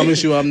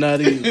promise you I'm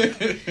not either.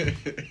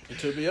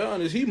 To be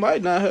honest, he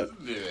might not have.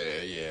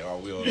 Yeah.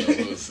 We don't know.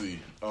 We'll see.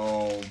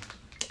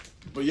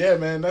 But yeah,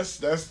 man, that's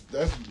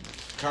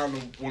kind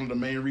of one of the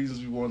main reasons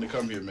we wanted to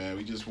come here, man.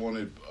 We just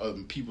wanted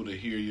people to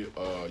hear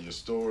your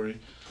story,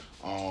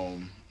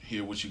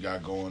 hear what you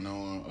got going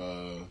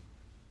on.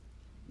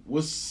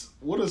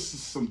 What are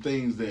some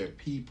things that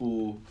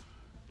people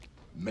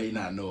may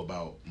not know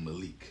about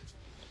Malik?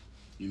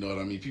 You know what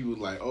I mean? People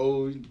like,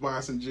 oh,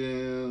 boxing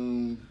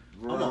gym.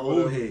 I'm an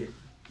old head.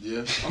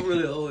 Yeah, I'm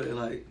really old head.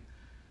 Like,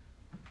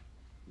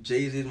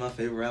 Jay-Z is my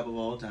favorite rapper of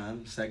all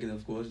time. Second,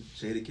 of course,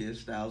 Jadakiss,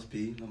 Styles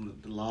P. I'm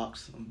the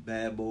Locks. I'm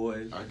Bad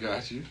Boys. I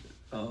got you.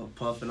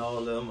 Puff and all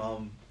of them.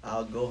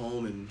 I'll go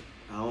home and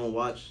I don't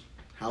watch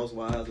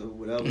Housewives or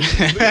whatever.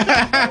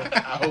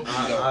 I hope you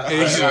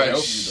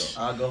don't.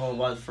 I'll go home and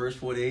watch First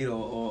 48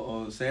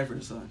 or Sanford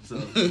and Son.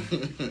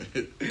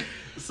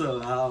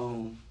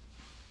 So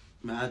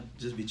man, I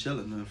just be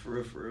chilling, man.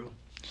 For real.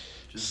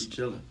 Just be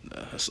chilling.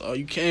 That's all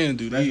you can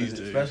do these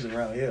days. Especially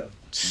around here.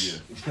 Yeah.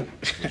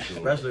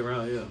 Especially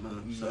around here,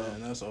 man. So.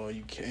 Man, that's all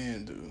you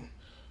can do.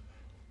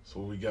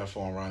 So what we got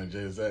for him, Ronnie J?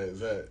 Is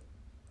that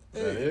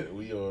it?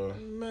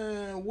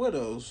 Man, what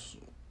else?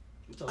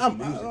 You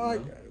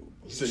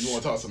said you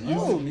want to talk some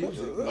music? Oh,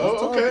 music.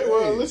 Oh, okay.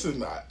 Well,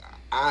 listen,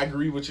 I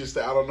agree with your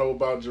style. I don't know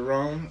about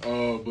Jerron,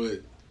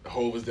 but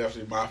Hov is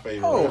definitely my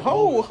favorite.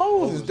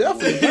 Hov is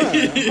definitely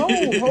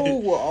mine.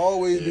 Hov will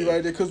always be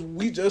right there because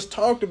we just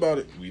talked about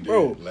it. We did.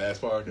 Bro,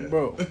 Last podcast.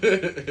 Bro,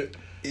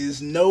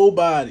 is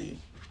nobody.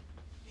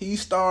 He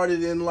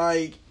started in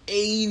like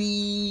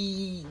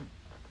 80.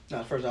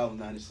 Nah, first album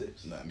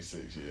 96.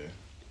 96, yeah.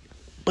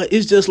 But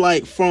it's just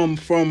like from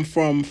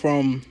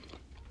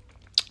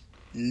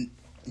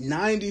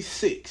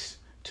 96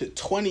 to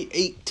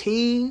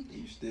 2018.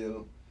 You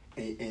still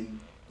and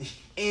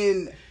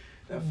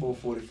that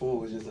 444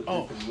 was just a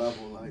different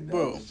level. Like that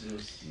bro, was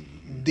just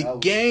the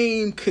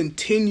game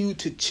continued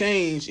to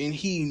change, and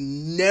he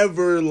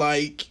never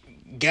like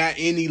got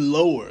any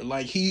lower.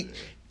 Like he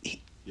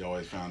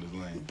always found his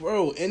lane,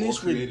 bro, and it's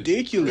creative.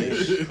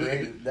 ridiculous.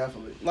 Creative,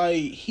 definitely. Like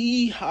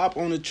he hop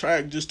on the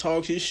track, just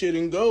talk his shit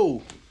and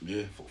go.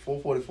 Yeah.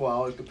 444, I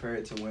always compare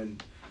it to when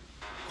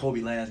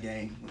Kobe last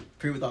game.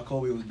 People thought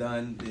Kobe was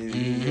done. Then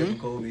he didn't hear from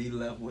Kobe. He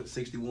left with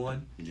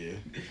 61. Yeah.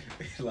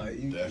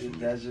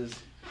 That's just.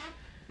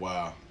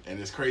 Wow, and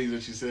it's crazy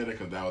that you said that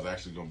because that was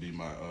actually gonna be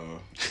my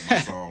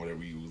song that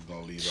we was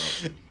gonna lead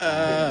off to.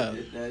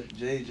 That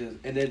Jay just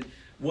and then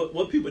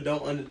what people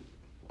don't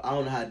I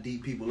don't know how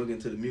deep people look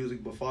into the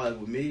music, but far as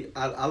with me,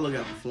 I look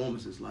at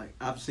performances. Like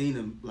I've seen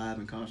him live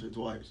in concert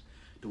twice.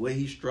 The way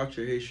he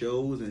structured his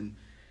shows and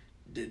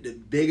the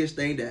biggest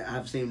thing that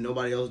I've seen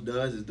nobody else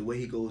does is the way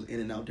he goes in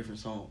and out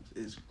different songs.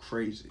 It's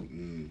crazy.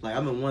 Like I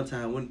remember one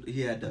time when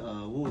he had the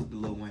what was the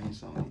Lil Wayne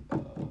song?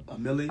 A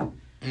Millie.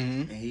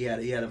 And he had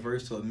a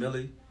verse to a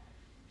Millie.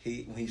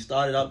 When he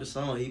started out the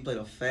song, he played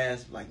a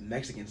fast like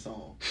Mexican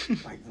song,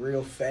 like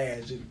real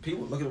fast. Just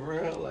people looking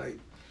around like.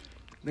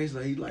 Next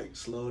thing he like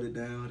slowed it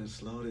down and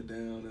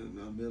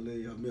a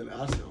Millie.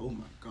 I said, oh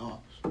my gosh,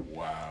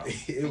 wow.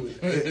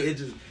 it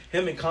just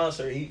him in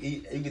concert.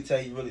 He you could tell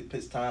he really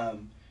puts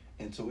time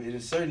into it.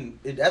 It's certain.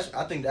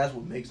 I think that's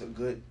what makes a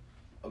good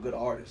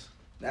artist.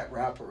 Not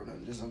rapper,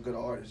 just a good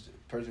artist.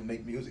 Person who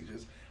make music,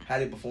 just how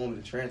they perform it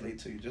and translate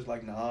to you. Just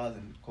like Nas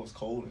and of course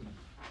Cole and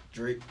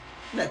Drake.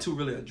 I'm not too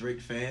really a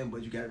Drake fan,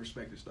 but you gotta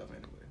respect his stuff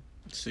anyway.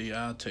 See,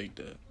 I'll take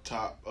that.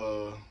 Top.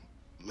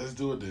 Let's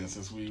do it then,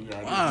 since we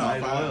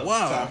already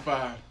top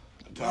five.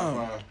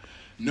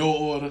 No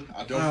order.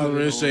 I don't. I was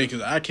gonna say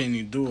because I can't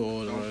even do an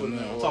order right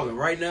now. I'm talking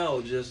right now,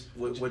 or just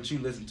what you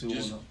listen to.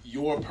 Just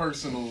your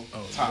personal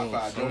top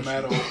five. Don't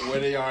matter where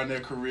they are in their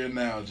career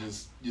now.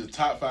 Just your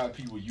top 5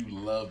 people you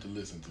love to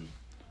listen to.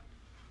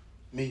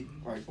 Me,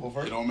 right?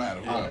 Over. It don't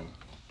matter. Whoever.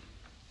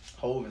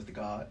 Hov is the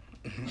god.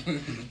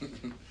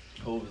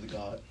 Hov is the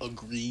god.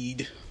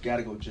 Agreed.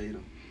 Gotta go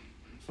Jada.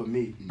 For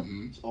me,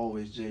 it's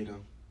always Jada.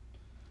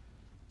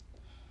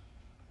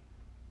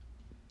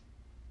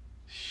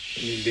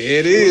 There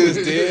it is.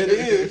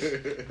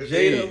 Jada.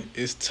 Hey,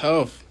 it's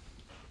tough.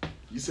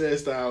 You said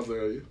Styles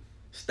earlier.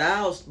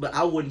 Styles, but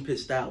I wouldn't put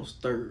Styles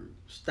third.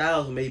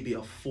 Styles may be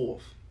a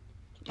fourth.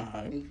 All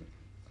right.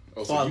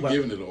 Oh, so you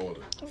giving it an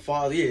order?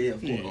 Yeah,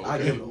 of course. I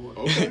give it an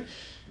order. Okay.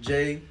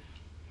 Jay,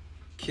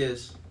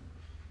 Kiss.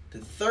 The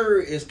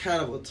third is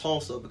kind of a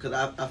toss up because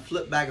I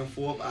flip back and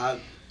forth.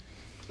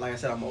 Like I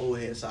said, I'm an old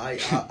head, so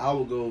I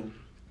will go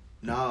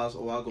Nas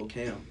or I'll go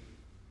Cam.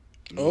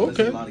 Oh, Listen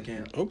okay. to a lot of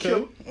Cam.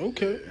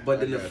 Okay. But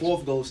then I the got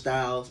fourth goes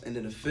Styles, and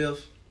then the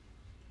fifth,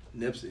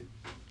 Nipsey.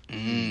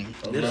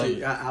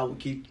 Nipsey,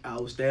 I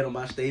would stand on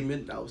my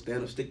statement. I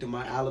would stick to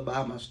my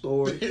alibi, my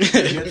story.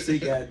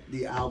 Nipsey got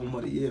the album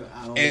of the year.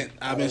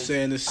 I've been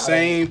saying the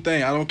same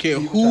thing. I don't care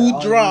People who try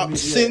to dropped argue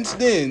with me, since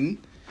then.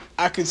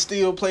 I could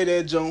still play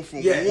that joint from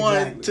one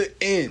exactly. to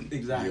end.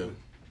 Exactly. Yeah.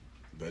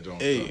 That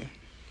don't Hey,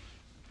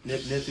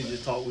 Nipsey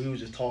just talked. He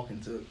was just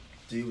talking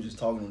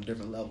on a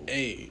different level.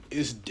 hey,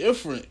 it's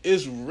different.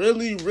 It's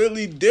really,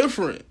 really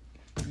different.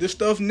 This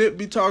stuff Nip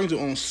be talking to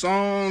on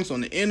songs,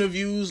 on the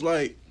interviews,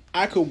 like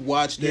I could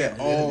watch that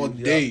all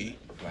day.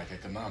 Black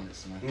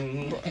economics,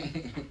 man.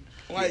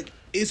 Mm-hmm. Like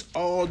it's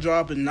all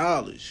dropping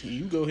knowledge.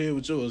 You go ahead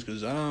with yours,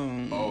 cause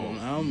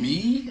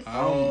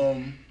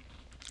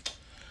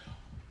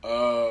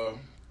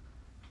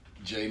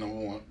Jay number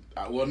one.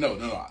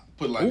 No.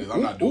 Put it like this.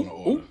 I'm not doing the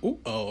order. Oh,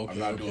 okay. I'm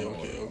not doing the order.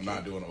 Okay. I'm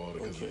not doing the order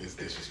because it's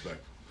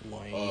disrespectful.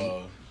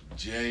 Wayne.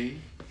 Jay,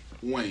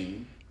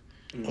 Wayne,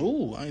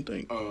 Oh, I ain't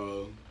think.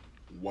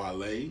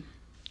 Wale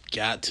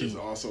Got is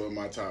to. also in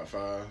my top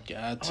 5. Got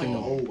I like the to.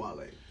 old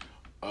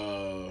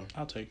Wale.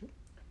 I'll take it.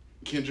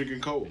 Kendrick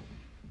and Cole.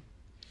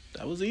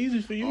 That was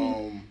easy for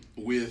you.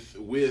 With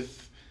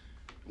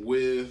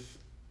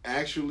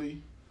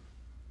actually,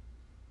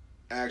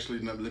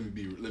 no, let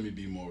me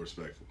be more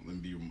respectful. Let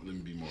me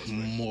be more respectful.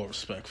 More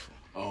respectful.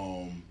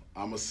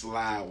 I'ma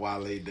slide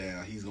Wale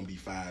down. He's gonna be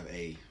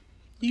 5A.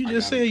 You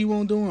just gotta- said you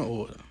won't do an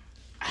order.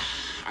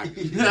 I-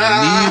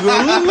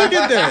 Look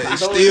at that.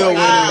 It's still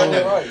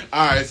winning. Right.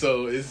 All right,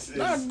 so it's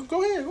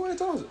Go ahead,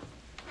 tell us.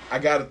 I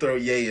gotta throw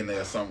Ye in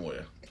there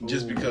somewhere,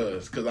 just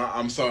because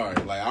I'm sorry,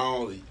 like I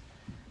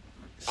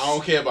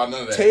don't care about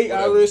none of that. I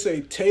Whatever. always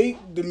say, take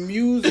the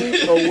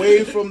music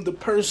away from the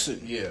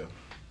person. Yeah,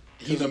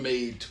 he done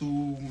made too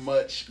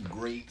much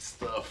great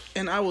stuff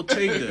And I will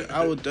take that.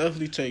 I will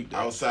definitely take that.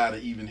 outside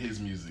of even his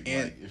music.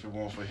 And- Like if it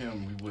weren't for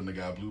him, we wouldn't have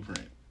got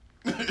Blueprint.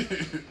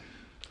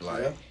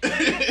 Like,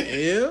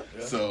 Yeah.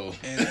 so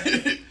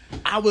And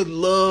I would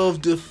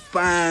love to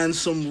find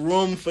some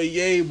room for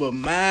Ye, but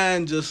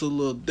mine just a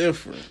little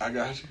different. I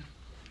got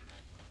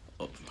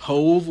you.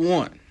 Hove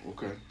 1.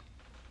 Okay.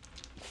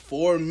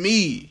 For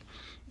me,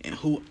 and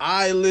who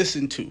I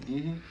listen to.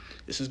 Mm-hmm.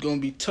 This is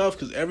gonna be tough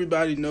because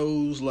everybody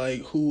knows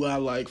like who I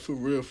like for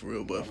real.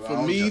 But for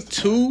Don't me, justify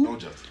it. two Don't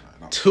justify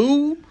it. No.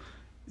 Two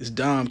is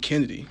Dom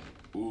Kennedy.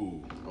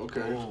 Ooh.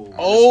 Okay.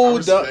 Oh, I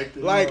respect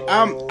it. like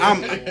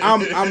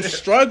I'm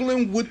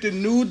struggling with the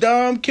new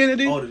Dom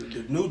Kennedy. Oh,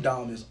 the new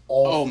Dom is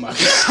awful. Oh my god.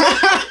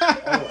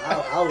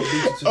 I would beat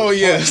you to the punch.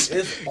 Yes.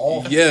 It's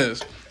awful.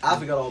 Yes. I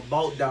forgot all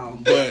about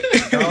Dom, But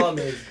Dom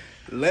is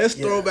let's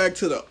throw back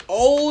to the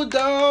old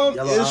Dom.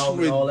 Yellow Album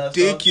and all that It's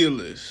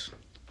ridiculous.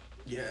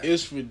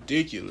 It's the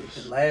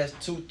ridiculous. last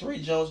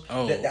 2-3 Jones.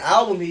 Oh. The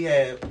album he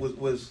had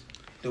was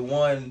the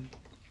one.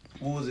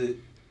 What was it?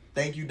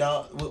 Thank you,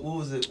 Dom. What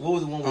was it? What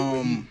was the one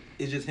where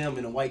it's just him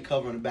in a white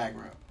cover in the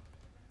background?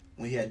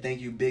 When he had Thank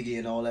You Biggie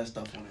and all that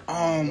stuff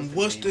on it.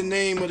 What's the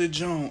name of the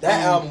joint?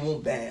 That album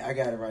won't bad. I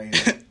got it right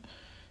here.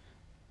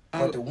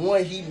 But the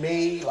one he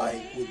made,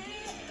 like, with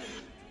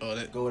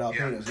Go Without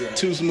Peanuts, yeah.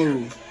 Too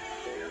smooth.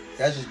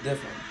 That's just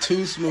different.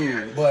 Too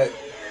smooth. But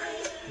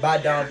by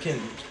Dom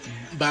Kennedy.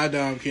 By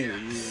Dom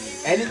Kennedy.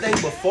 Anything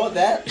before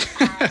that,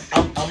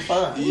 I'm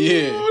fine.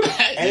 Yeah.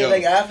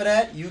 Anything after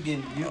that, you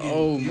can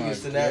Oh you my can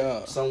send that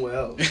God. somewhere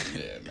else.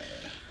 Yeah, man.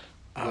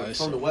 But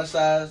from the West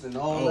Sides and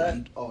all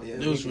that. Oh yeah.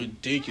 It was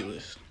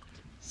ridiculous.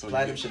 So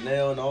Platinum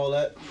Chanel and all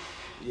that.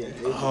 Yeah.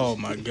 it was- Oh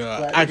my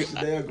God. Platinum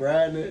Chanel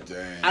grinding.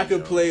 Damn, I could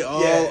yo. play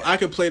all. Yeah. I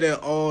could play that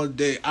all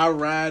day. I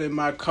ride in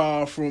my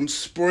car from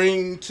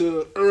spring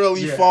to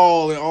early Yeah.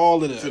 fall and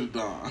all of to the that.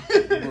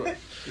 Dawn.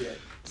 Yeah.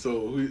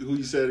 So who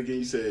you said again?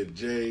 You said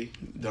Jay,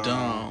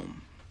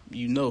 Dom,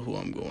 you know who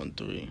I'm going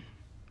 3.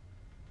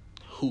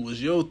 Who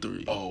was your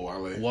 3? Oh,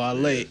 Wale. Wale.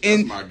 Yeah,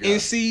 that's my guy.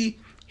 And see,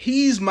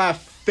 he's my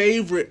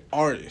favorite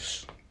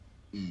artist.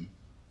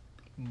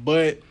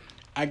 But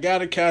I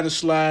gotta kind of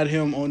slide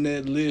him on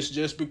that list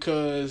just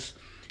because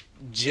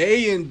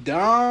Jay and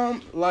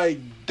Dom, like,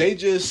 they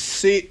just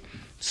sit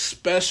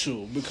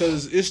special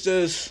because it's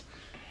just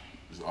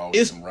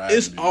always some rap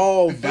it's music.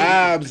 all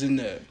vibes in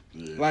there.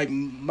 Yeah. Like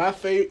my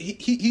favorite,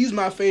 he's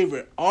my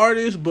favorite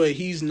artist, but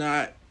he's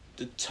not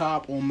the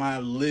top on my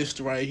list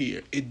right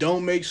here. It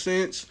don't make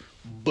sense,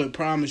 but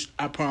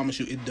I promise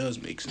you, it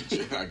does make sense.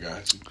 I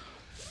got you.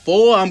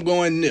 4, I'm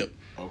going Nip.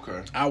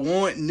 Okay. I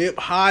want Nip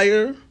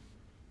higher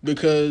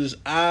because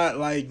I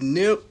like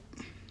Nip.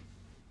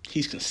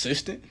 He's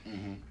consistent,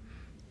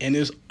 and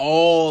it's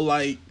all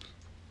like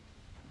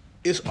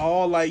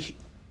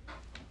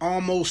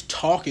almost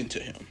talking to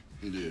him.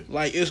 Yeah.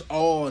 Like it's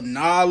all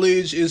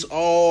knowledge, it's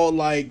all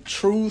like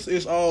truth,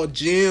 it's all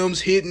gems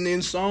hidden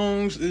in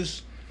songs.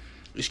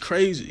 It's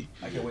crazy.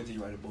 I can't wait till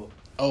you write a book.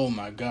 Oh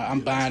my God, I'm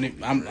buying it.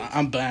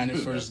 I'm buying it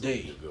first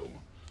day. Good one.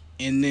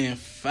 And then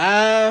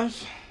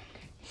 5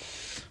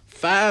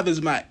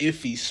 is my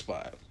iffy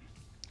spot.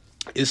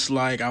 It's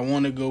like I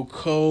want to go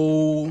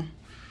Cole.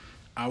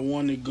 I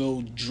want to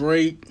go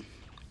Drake.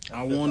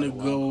 I want to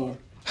go.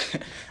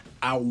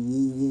 I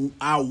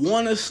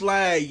want to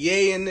slide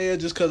Ye in there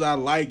just because I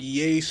like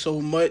Ye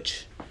so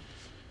much.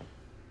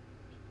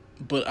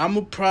 But I'm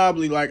going to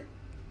probably like,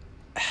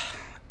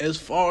 as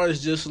far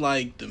as just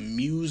like the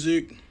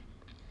music,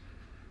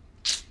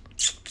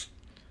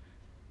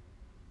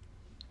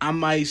 I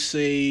might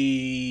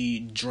say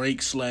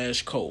Drake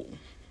 / Cole.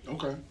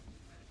 Okay.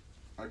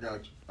 I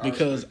got you.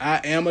 Because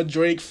I am a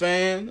Drake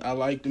fan. I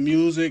like the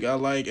music. I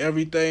like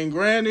everything.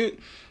 Granted,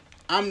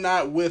 I'm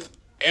not with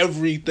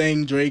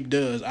everything Drake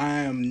does.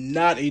 I am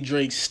not a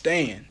Drake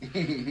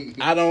stan.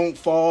 I don't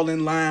fall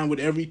in line with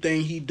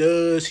everything he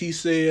does, he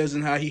says,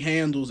 and how he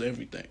handles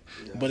everything.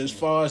 Yeah, but as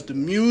far as the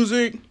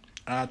music,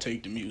 I'll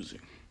take the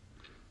music.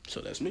 So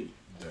that's me.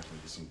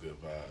 Definitely some good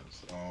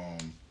vibes.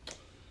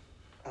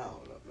 I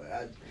don't know,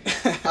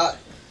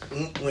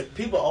 man. When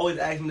people always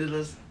ask me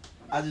this,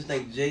 I just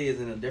think Jay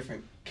is in a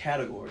different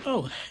category.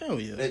 Oh, hell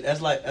yeah. That's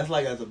like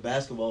as a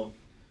basketball.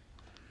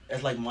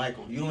 That's like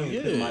Michael. You don't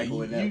even put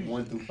Michael in that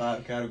 1 through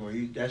 5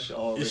 category. That's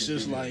already. It's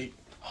just like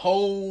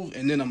Hove,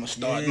 and then I'm gonna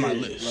start my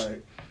list.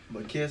 Like,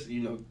 but Kiss,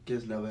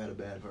 Kiss never had a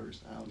bad verse.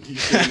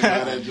 He's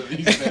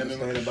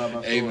standing by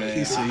my Hey man,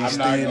 He said he's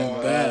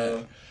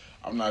bad.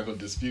 I'm not gonna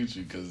dispute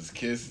you because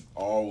Kiss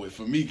always,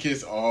 for me,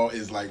 Kiss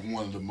is like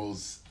one of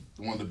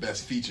the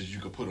best features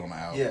you could put on the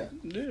album.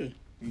 Yeah.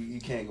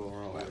 You can't go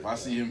wrong with it. If I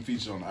see him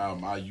featured on the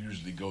album, I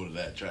usually go to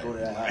that track. Go to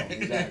that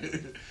album, exactly.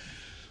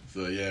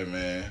 So yeah,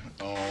 man.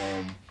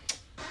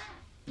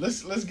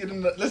 Let's get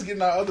in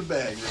our other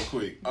bag real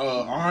quick.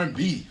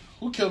 R&B.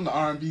 Who killed the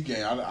R&B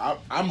game?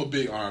 I'm a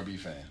big R&B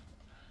fan.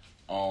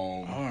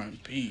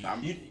 R&B.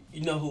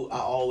 You know who I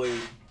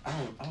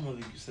don't know if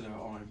you consider her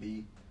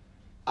R&B.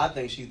 I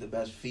think she's the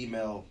best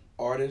female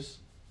artist,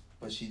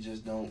 but she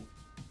just don't.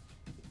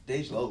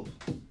 Dej Loaf.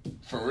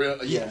 For real?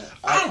 Yeah.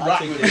 I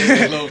rock with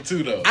Dej Loaf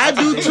too, though. I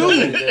do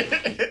too.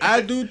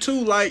 I do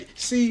too. Like,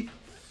 see,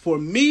 for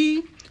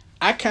me,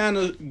 I kind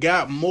of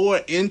got more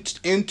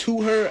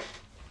into her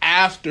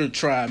after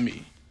Try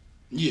Me.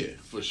 Yeah,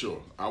 for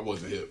sure. I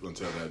wasn't hip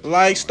until that.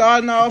 Like,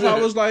 starting off, I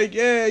was like,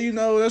 yeah,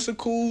 that's a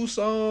cool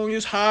song.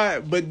 It's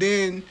hot. But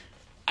then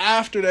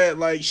after that,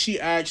 like, she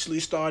actually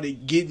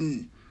started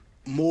getting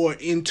more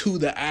into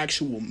the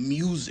actual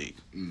music.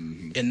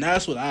 Mm-hmm. And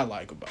that's what I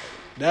like about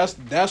it.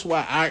 That's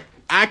why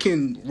I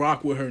can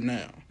rock with her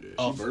now. Yeah,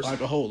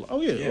 like a whole lot.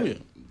 Oh yeah.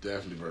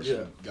 Definitely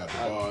versatile. Yeah. Got the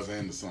bars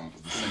and the songs.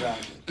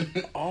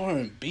 Exactly.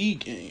 R&B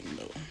game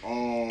though.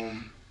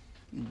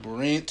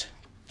 Brent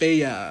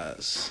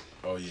Faiyaz.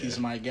 Oh yeah. He's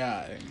my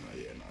guy. Oh,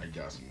 yeah, no, I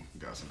got some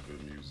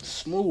good music.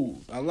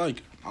 Smooth. I like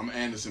it. I'm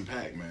Anderson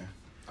 .Paak, man.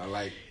 I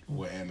like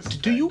what Anderson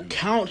Do .Paak you do.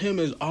 count him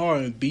as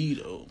R&B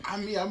though? I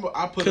mean,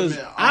 I put him in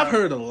I've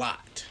heard a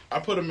lot. I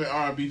put him in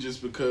R&B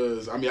just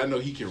because, I know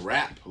he can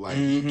rap. Like,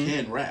 he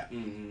can rap.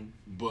 Mm-hmm.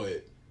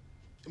 But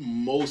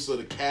most of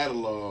the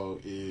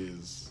catalog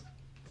is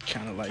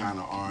kind of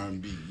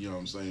R&B. You know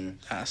what I'm saying?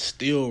 I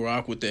still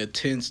rock with that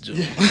Tense joint.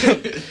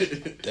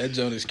 That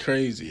joint is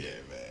crazy. Yeah,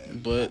 man.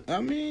 But,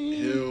 I mean...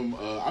 Him,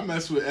 I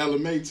mess with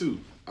LMA, too.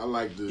 I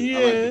like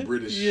the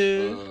British...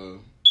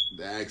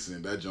 the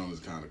accent, that joint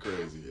is kind of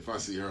crazy. If I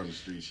see her on the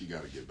street, she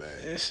got to get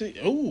back. Just saying,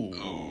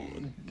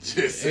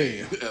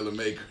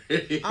 LMA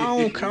crazy. I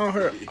don't count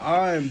her. She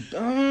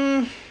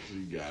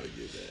got to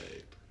get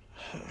back.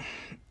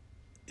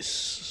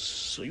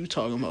 So you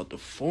talking about the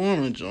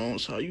foreign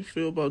Jones? How you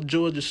feel about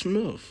Georgia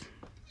Smith?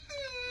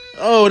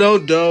 Oh, no,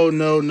 don't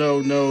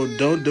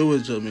do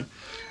it to me.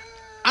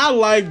 I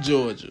like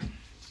Georgia.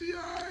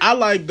 I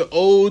like the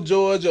old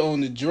Georgia on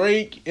the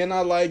Drake, and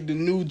I like the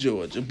new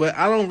Georgia, but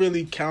I don't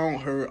really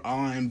count her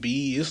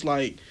R&B.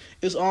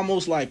 It's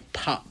almost like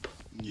pop.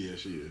 Yeah,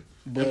 she is.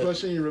 But and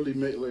plus, she ain't really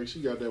make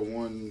she got that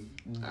one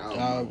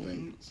album, I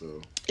think.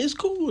 So it's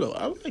cool though.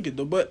 I like it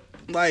though, but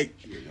like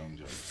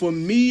for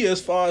me,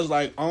 as far as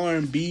like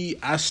R&B,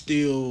 I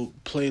still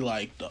play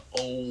like the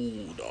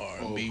old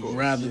R&B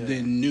rather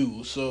than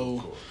new.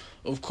 So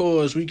of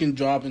course we can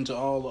drop into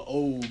all the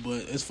old,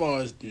 but as far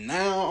as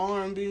now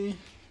R&B.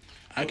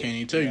 I can't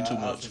even tell you too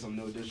much. Some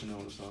New Edition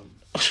on or something.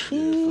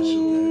 Yeah, for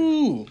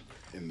sure.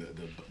 And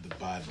the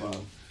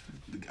Badu.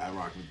 I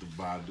rock with the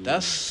Badu.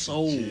 That's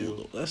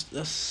soul.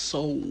 That's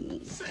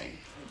soul. Same.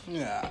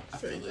 Yeah, I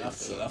feel it.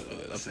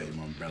 Same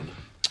umbrella.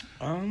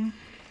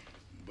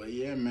 But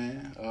yeah,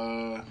 man.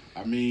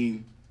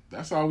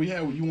 That's all we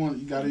have.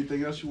 You got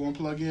anything else you want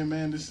to plug in,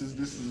 man? This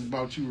is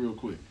about you real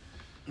quick.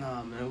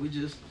 Nah, man. We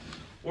just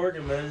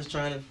working, man. Just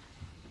trying to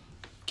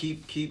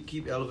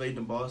keep elevating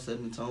the bar,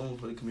 setting the tone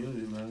for the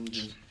community, man.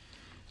 Just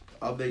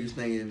our biggest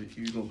thing is if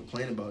you're gonna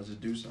complain about it,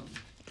 just do something.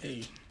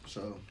 Hey,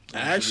 so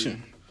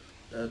action.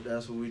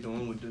 That's what we're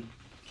doing with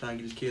trying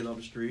to get these kids off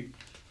the street.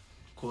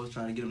 Of course,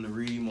 trying to get them to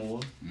read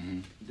more,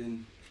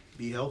 then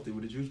be healthy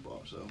with the juice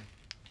bar. So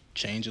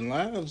changing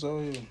lives.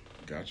 Oh yeah.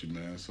 Got you,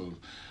 man. So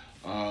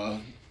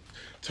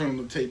Turn on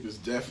the Tape is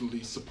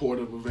definitely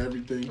supportive of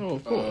everything. Oh,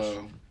 of course.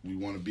 We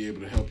want to be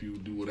able to help you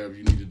do whatever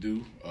you need to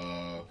do.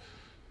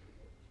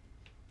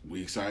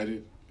 We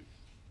excited.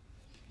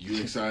 You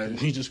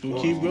excited? We just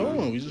gonna keep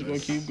going. We just gonna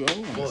keep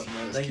going. Of course,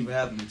 man. Thank you for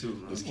having me too,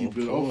 man. Let's keep Of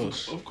building.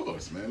 course. Of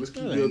course, man. Let's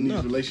keep That ain't building these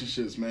nothing.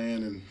 relationships,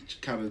 man, and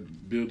kind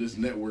of build this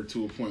network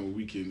to a point where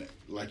we can,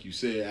 like you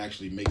said,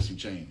 actually make some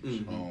change.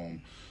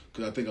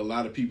 Because I think a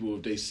lot of people,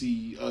 if they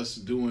see us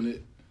doing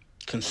it,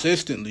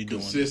 Consistently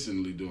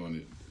doing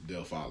it,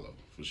 they'll follow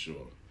for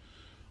sure.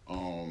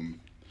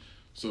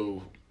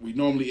 So we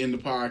normally end the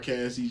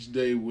podcast each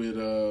day with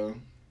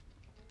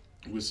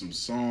some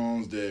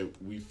songs that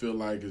we feel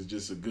like is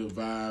just a good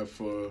vibe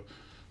for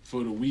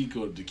the week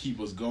or to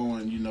keep us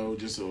going, you know,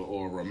 just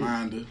or a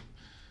reminder.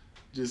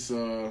 Just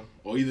or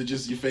either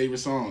just your favorite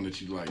song that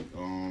you like.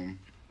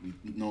 We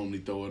normally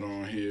throw it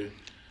on here.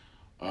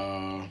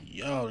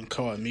 Y'all done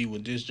caught me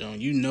with this,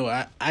 John. You know,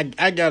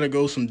 I gotta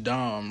go some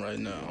Dom right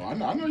now.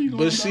 I know you.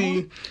 But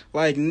see,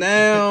 like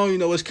now, you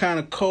know, it's kind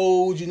of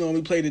cold. You know,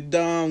 we play the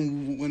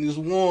Dom when it's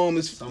warm.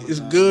 It's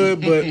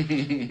good, but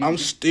I'm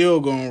still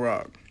gonna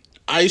rock.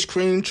 Ice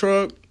Cream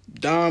Truck,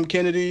 Dom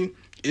Kennedy.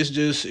 It's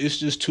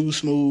just too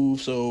smooth.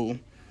 So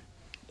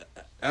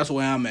that's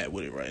where I'm at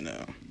with it right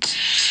now.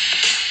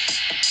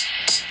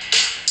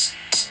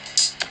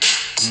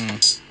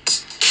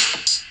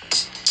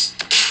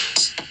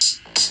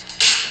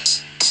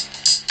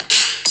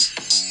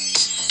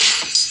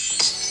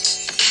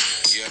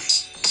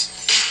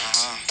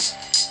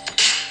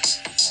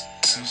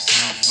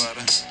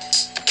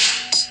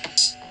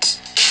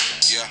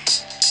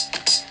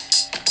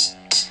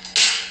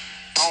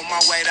 On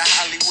my way to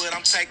Hollywood,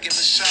 I'm taking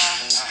a shot.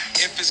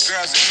 If it's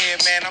girls in here,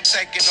 man, I'm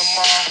taking them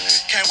all.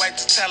 Can't wait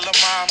to tell her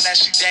mom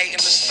that she dating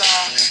the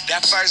star.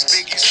 That first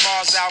Biggie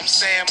Smalls album,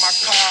 stay in my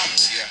car.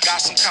 Got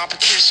some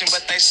competition,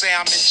 but they say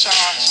I'm in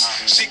charge.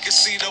 She can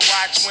see the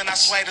watch when I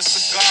sway the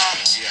cigar.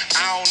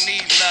 I don't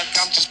need luck,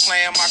 I'm just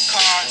playing my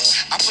cards.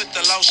 I put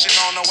the lotion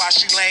on her while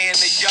she lay in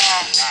the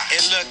yard.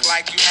 It looked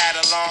like you had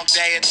a long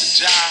day at the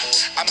job.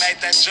 I made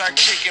that jerk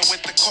chicken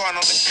with the corn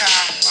on the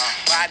cob.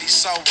 Body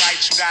so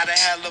right, you got a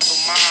hell of a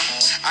mom.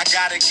 I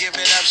gotta give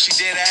it up, she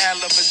did a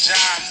hell of a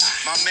job.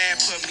 My man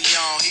put me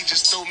on, he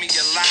just threw me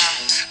a lie.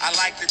 I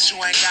like that you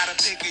ain't got a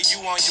pic of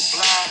you on your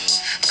blog.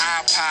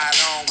 iPod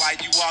on while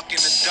you walking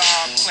the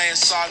dog. Playing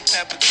Salt and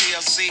Pepper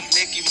TLC,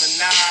 Nicki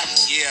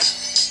Minaj. Yeah.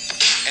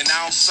 And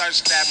I don't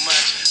search that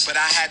much, but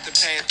I had to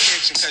pay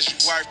attention cause you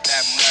worth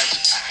that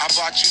much. I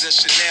bought you the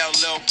Chanel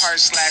little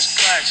purse /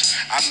 clutch.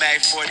 I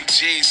made 40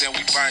 G's and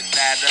we burnt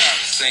that up.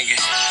 Singing.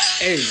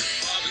 Hey,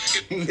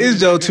 it's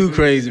Joe too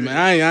crazy, man.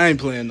 I ain't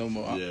playing no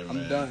more. Yeah, I'm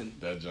man. done.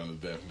 That joint is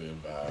definitely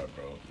a vibe,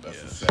 bro.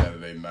 That's a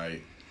Saturday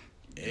night.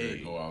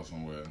 Hey. Go out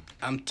somewhere.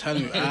 I'm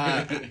telling you,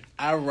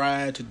 I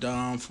ride to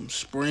Dom from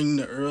spring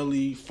to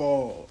early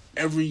fall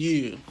every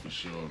year. For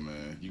sure,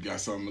 man. You got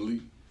something to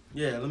leave?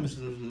 Yeah, let me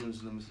see. Now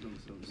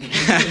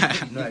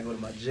I go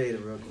to my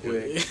Jada real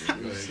quick. Let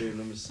me see. Give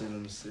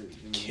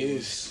me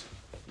Kiss.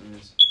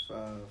 5,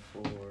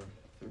 4, 3,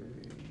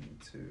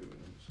 2. Let me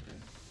see.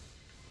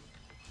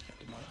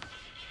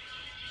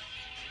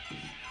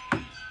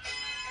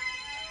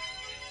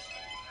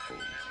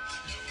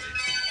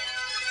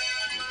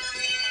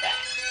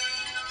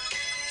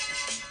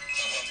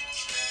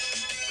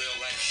 Real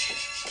life shit.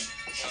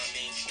 You know what I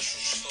mean? True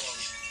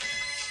story.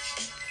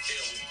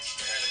 Feel me?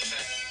 Matter of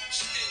fact,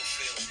 still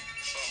feel me.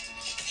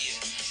 Yeah.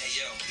 Hey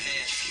yo,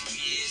 past few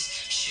years,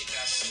 shit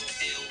got so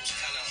ill, it was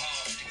kinda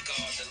hard to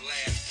guard the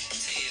laugh and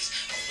tears.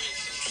 I went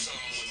through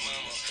something with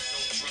mama, no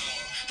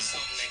drama.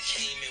 Something that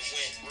came and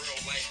went, real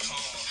life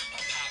karma.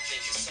 My pop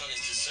think his son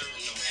is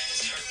deserting him,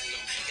 it's hurting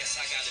him. Guess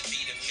I gotta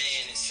be the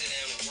man and sit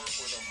down and work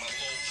with him. My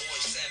little boy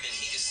 7,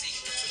 he the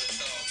sequel to the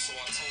thug. So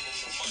I told him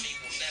the money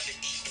will never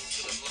equal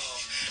to the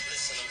love.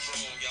 Listen, I'm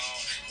grown, y'all.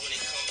 When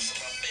it comes to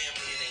my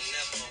family, it ain't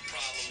never a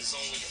problem. It's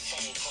only a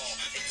phone call.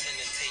 They tend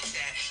to take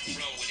that and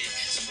run with it.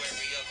 So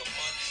every other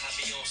month, I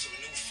be on some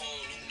new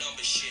phone, new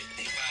number shit.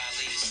 They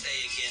violated, stay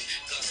again.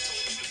 Gus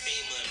told him the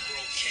Beamer and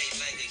broke K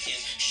leg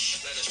again. Shh,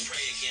 let us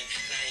pray again.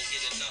 And I ain't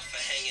get enough for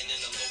hanging in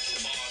the local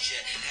bars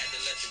yet. Had to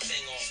let the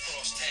thing off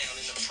cross town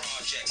in the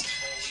projects.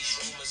 All these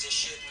rumors and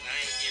shit, but I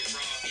ain't get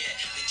robbed yet.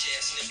 Bitch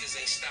ass niggas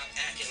ain't stop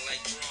acting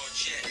like broad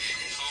jet.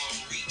 An arm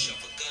reach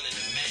up a gun in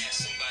the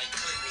mask. Somebody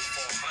clip me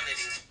for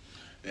 100 and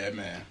Yeah,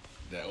 man.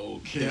 That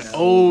old Kiss. That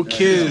old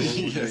Kiss.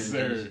 Yes,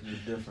 sir.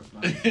 It's different,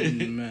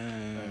 man.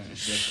 Man.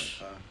 It's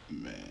different,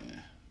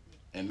 Man.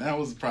 And that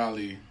was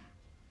probably...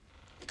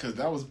 Because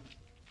that was...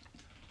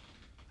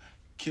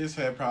 Kiss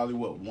had probably,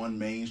 one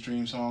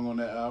mainstream song on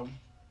that album?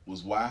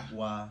 Was Why?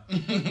 Why?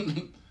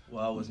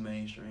 Why was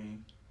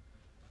mainstream?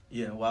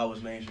 Yeah, Why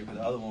was mainstream?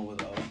 Because the other one was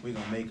We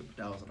Gonna Make It, but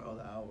that was on the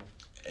other album.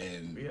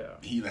 And Yeah.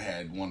 he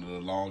had one of the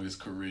longest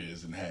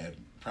careers and had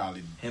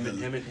probably Him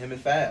and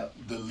Fab.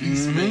 the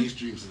least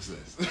mainstream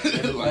success.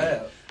 Him and Like,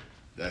 Fab.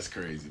 That's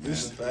crazy, man.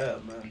 It's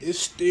fab, man. It's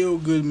still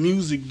good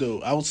music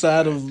though.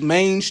 Outside of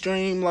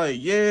mainstream, like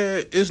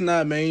it's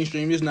not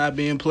mainstream. It's not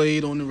being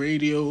played on the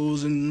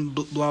radios and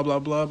blah blah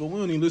blah. But we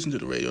don't even listen to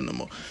the radio no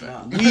more.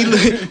 Nah.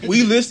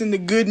 We listen to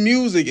good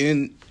music,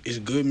 and it's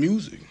good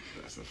music.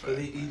 That's a Cause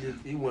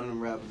fact. he one of them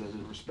rappers that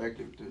just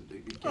respected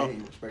the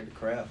game, respect the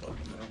craft of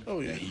it, man. Oh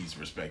Yeah, yeah, he's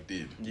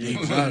respected. Yeah,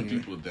 exactly.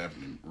 People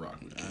definitely rock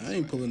with Kiss, I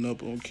ain't man. pulling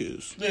up on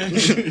Kiss.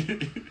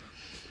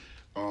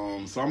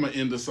 So I'm gonna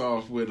end us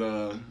off with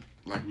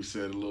like we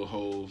said, a little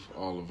Hove,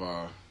 all of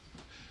our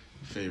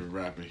favorite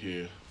rapper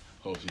here.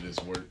 Hopefully this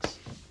works.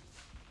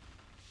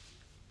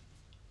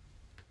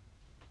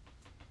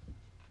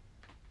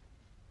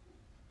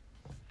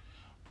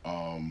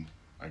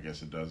 I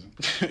guess it doesn't.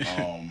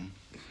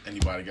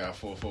 Anybody got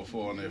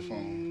 444 on their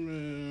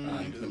phone? All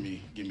right,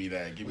 give me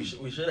that. Give me.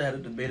 We should have had a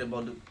debate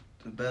about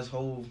the best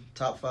whole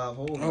top 5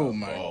 whole. Oh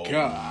my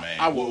god, man.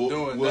 I won't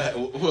doing that.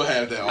 We'll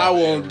have that. I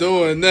won't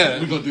doing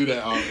that. We're gonna do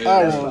that all air.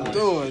 I That's won't fine.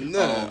 doing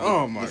that.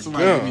 Oh my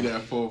Somebody god. give me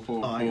that Oh,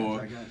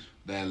 444. I got you.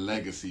 That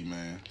legacy,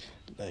 man.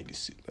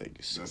 Legacy.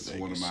 That's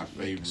one of my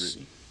favorite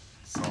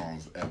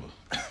songs ever.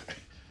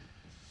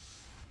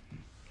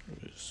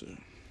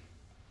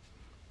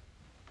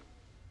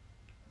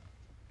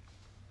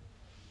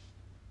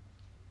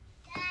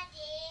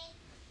 Daddy,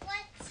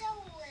 what's a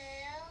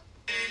will?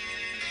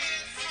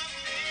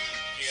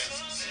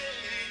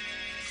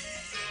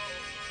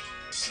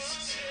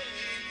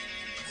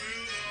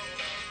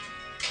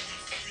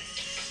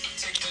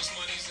 Take those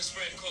monies and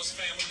spread across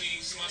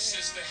families. My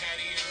sister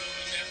Hattie and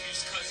little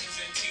nephews, cousins,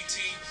 and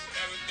TT.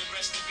 Eric the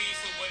rest of beef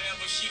for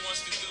whatever she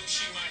wants to do.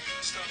 She might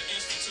start an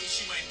institute.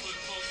 She might put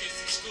poor kids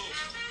in school.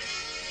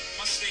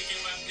 My stake in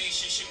Rap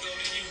Nation should go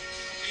to you.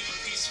 Leave a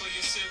piece for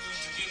your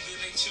siblings to give to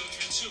their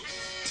children too.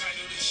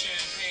 Title to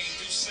champagne,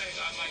 do say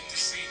I'd like to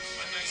see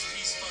a nice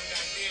piece fund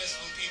ideas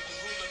from people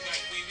who look like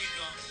we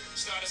gon'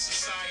 start a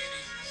society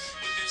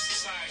with this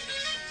society.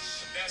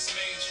 That's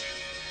major.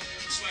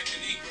 It's like the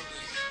Negro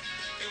League.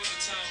 There was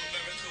a time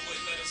America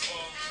would let us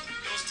fall.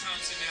 Those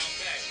times are now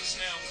back. It's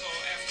now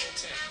called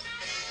Afrotech.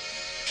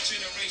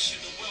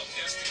 Generational wealth,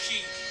 that's the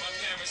key. My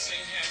parents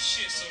ain't have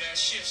shit, so that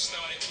shift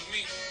started with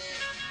me.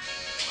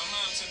 My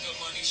mom took her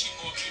money, she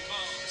bought me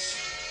bonds.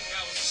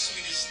 That was the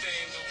sweetest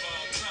thing of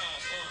all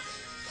time.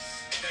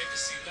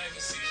 Legacy,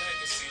 legacy,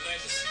 legacy,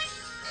 legacy.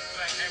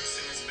 Black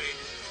excellence, baby.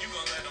 You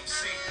gonna let them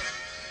see.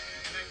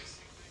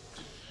 Legacy.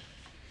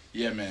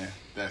 Yeah, man.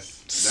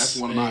 That's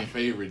one of my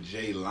favorite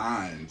Jay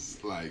lines.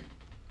 Like,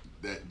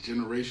 that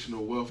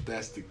generational wealth,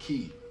 that's the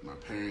key. My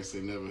parents,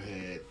 they never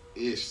had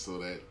ish, so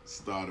that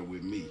started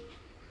with me.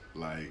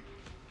 Like,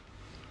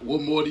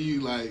 what more do you,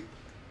 like,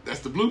 that's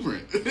the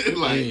blueprint.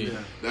 Like, Yeah.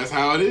 that's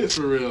how it is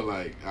for real.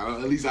 Like,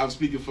 at least I'm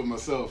speaking for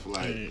myself.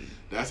 Like, Yeah.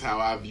 that's how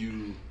I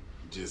view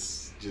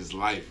just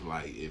life.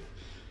 Like, if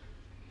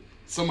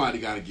somebody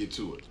got to get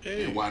to it, Yeah.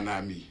 and why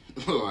not me?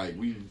 Like,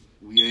 we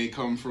ain't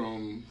come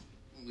from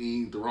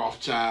the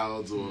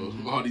Rothschilds or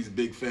all these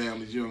big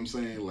families. You know what I'm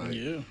saying? Like,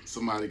 Yeah.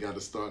 somebody got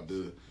to start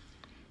to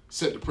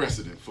set the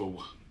precedent for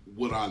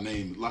what our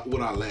name, like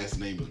what our last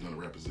name is going to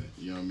represent.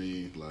 You know what I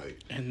mean? Like,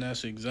 And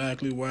that's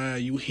exactly why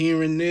you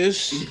hearing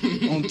this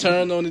on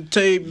Turn on the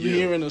Tape. You Yeah.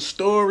 hearing a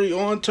story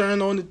on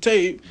Turn on the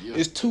Tape. Yeah.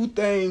 It's two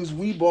things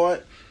we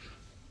bought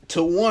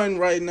to one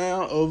right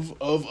now of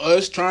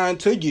us trying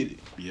to get it.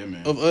 yeah,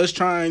 man, Of us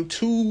trying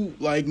to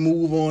like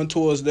move on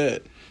towards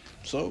that.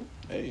 So,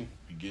 hey,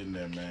 we getting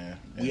there, man.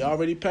 we And-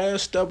 already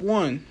passed step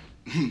one.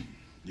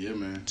 yeah,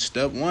 man.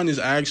 Step one is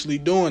actually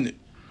doing it.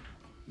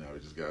 Now we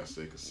just gotta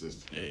stay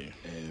consistent. Yeah.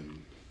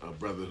 And a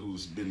brother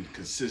who's been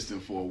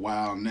consistent for a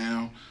while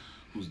now,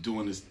 who's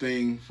doing his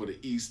thing for the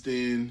East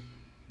End.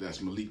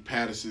 That's Malik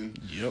Patterson.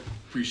 Yep.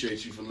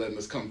 Appreciate you for letting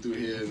us come through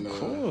here and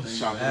course.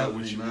 chop it up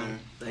with you, man.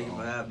 Thank you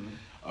for having me.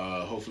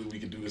 Hopefully we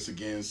can do this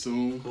again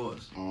soon. Of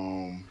course.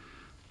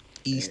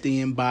 East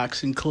End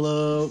Boxing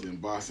Club In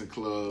Boston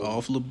Club.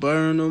 off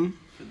Laburnum.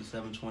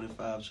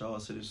 5725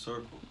 Charles City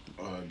Circle.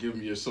 Give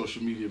them your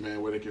social media,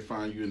 man, where they can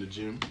find you in the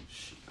gym.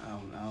 I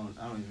don't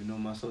even know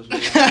my social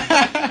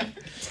media.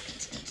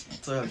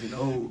 So I'm getting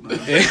old,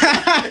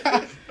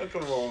 man.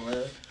 Come on,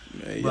 man.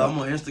 Man, But I'm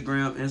on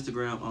Instagram,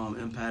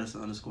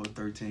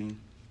 mpatterson_13.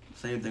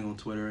 Same thing on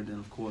Twitter, and then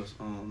of course,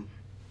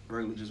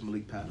 regular just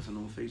Malik Patterson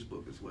on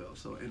Facebook as well.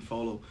 So and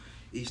follow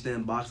East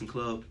End Boxing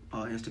Club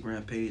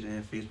Instagram page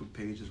and Facebook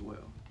page as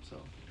well. So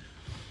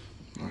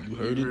You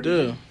heard it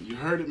there. You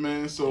heard it,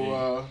 man.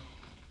 So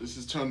this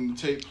is Turn on the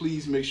Tape.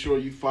 Please make sure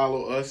you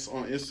follow us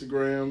on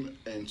Instagram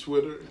and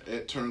Twitter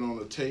at Turn on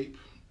the Tape.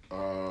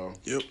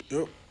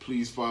 Yep.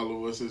 Please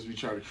follow us as we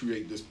try to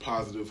create this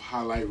positive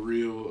highlight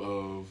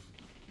reel of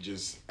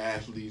just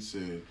athletes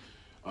and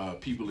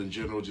people in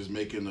general just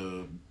making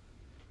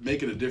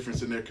a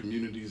difference in their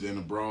communities and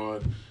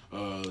abroad.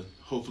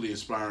 Hopefully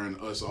inspiring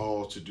us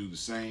all to do the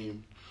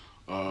same.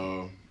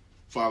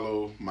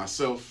 Follow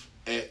myself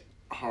at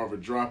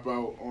Harvard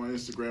Dropout on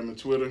Instagram and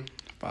Twitter.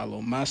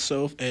 Follow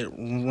myself at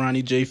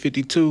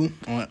RonnieJ52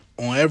 on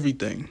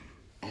everything.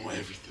 On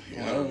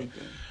everything. On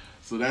everything.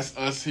 So that's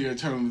us here at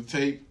Turn on the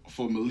Tape.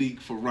 For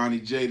Malik, for Ronnie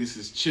J, this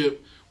is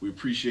Chip. We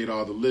appreciate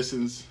all the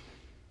listens.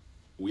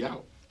 We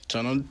out.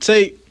 Turn on the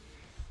tape.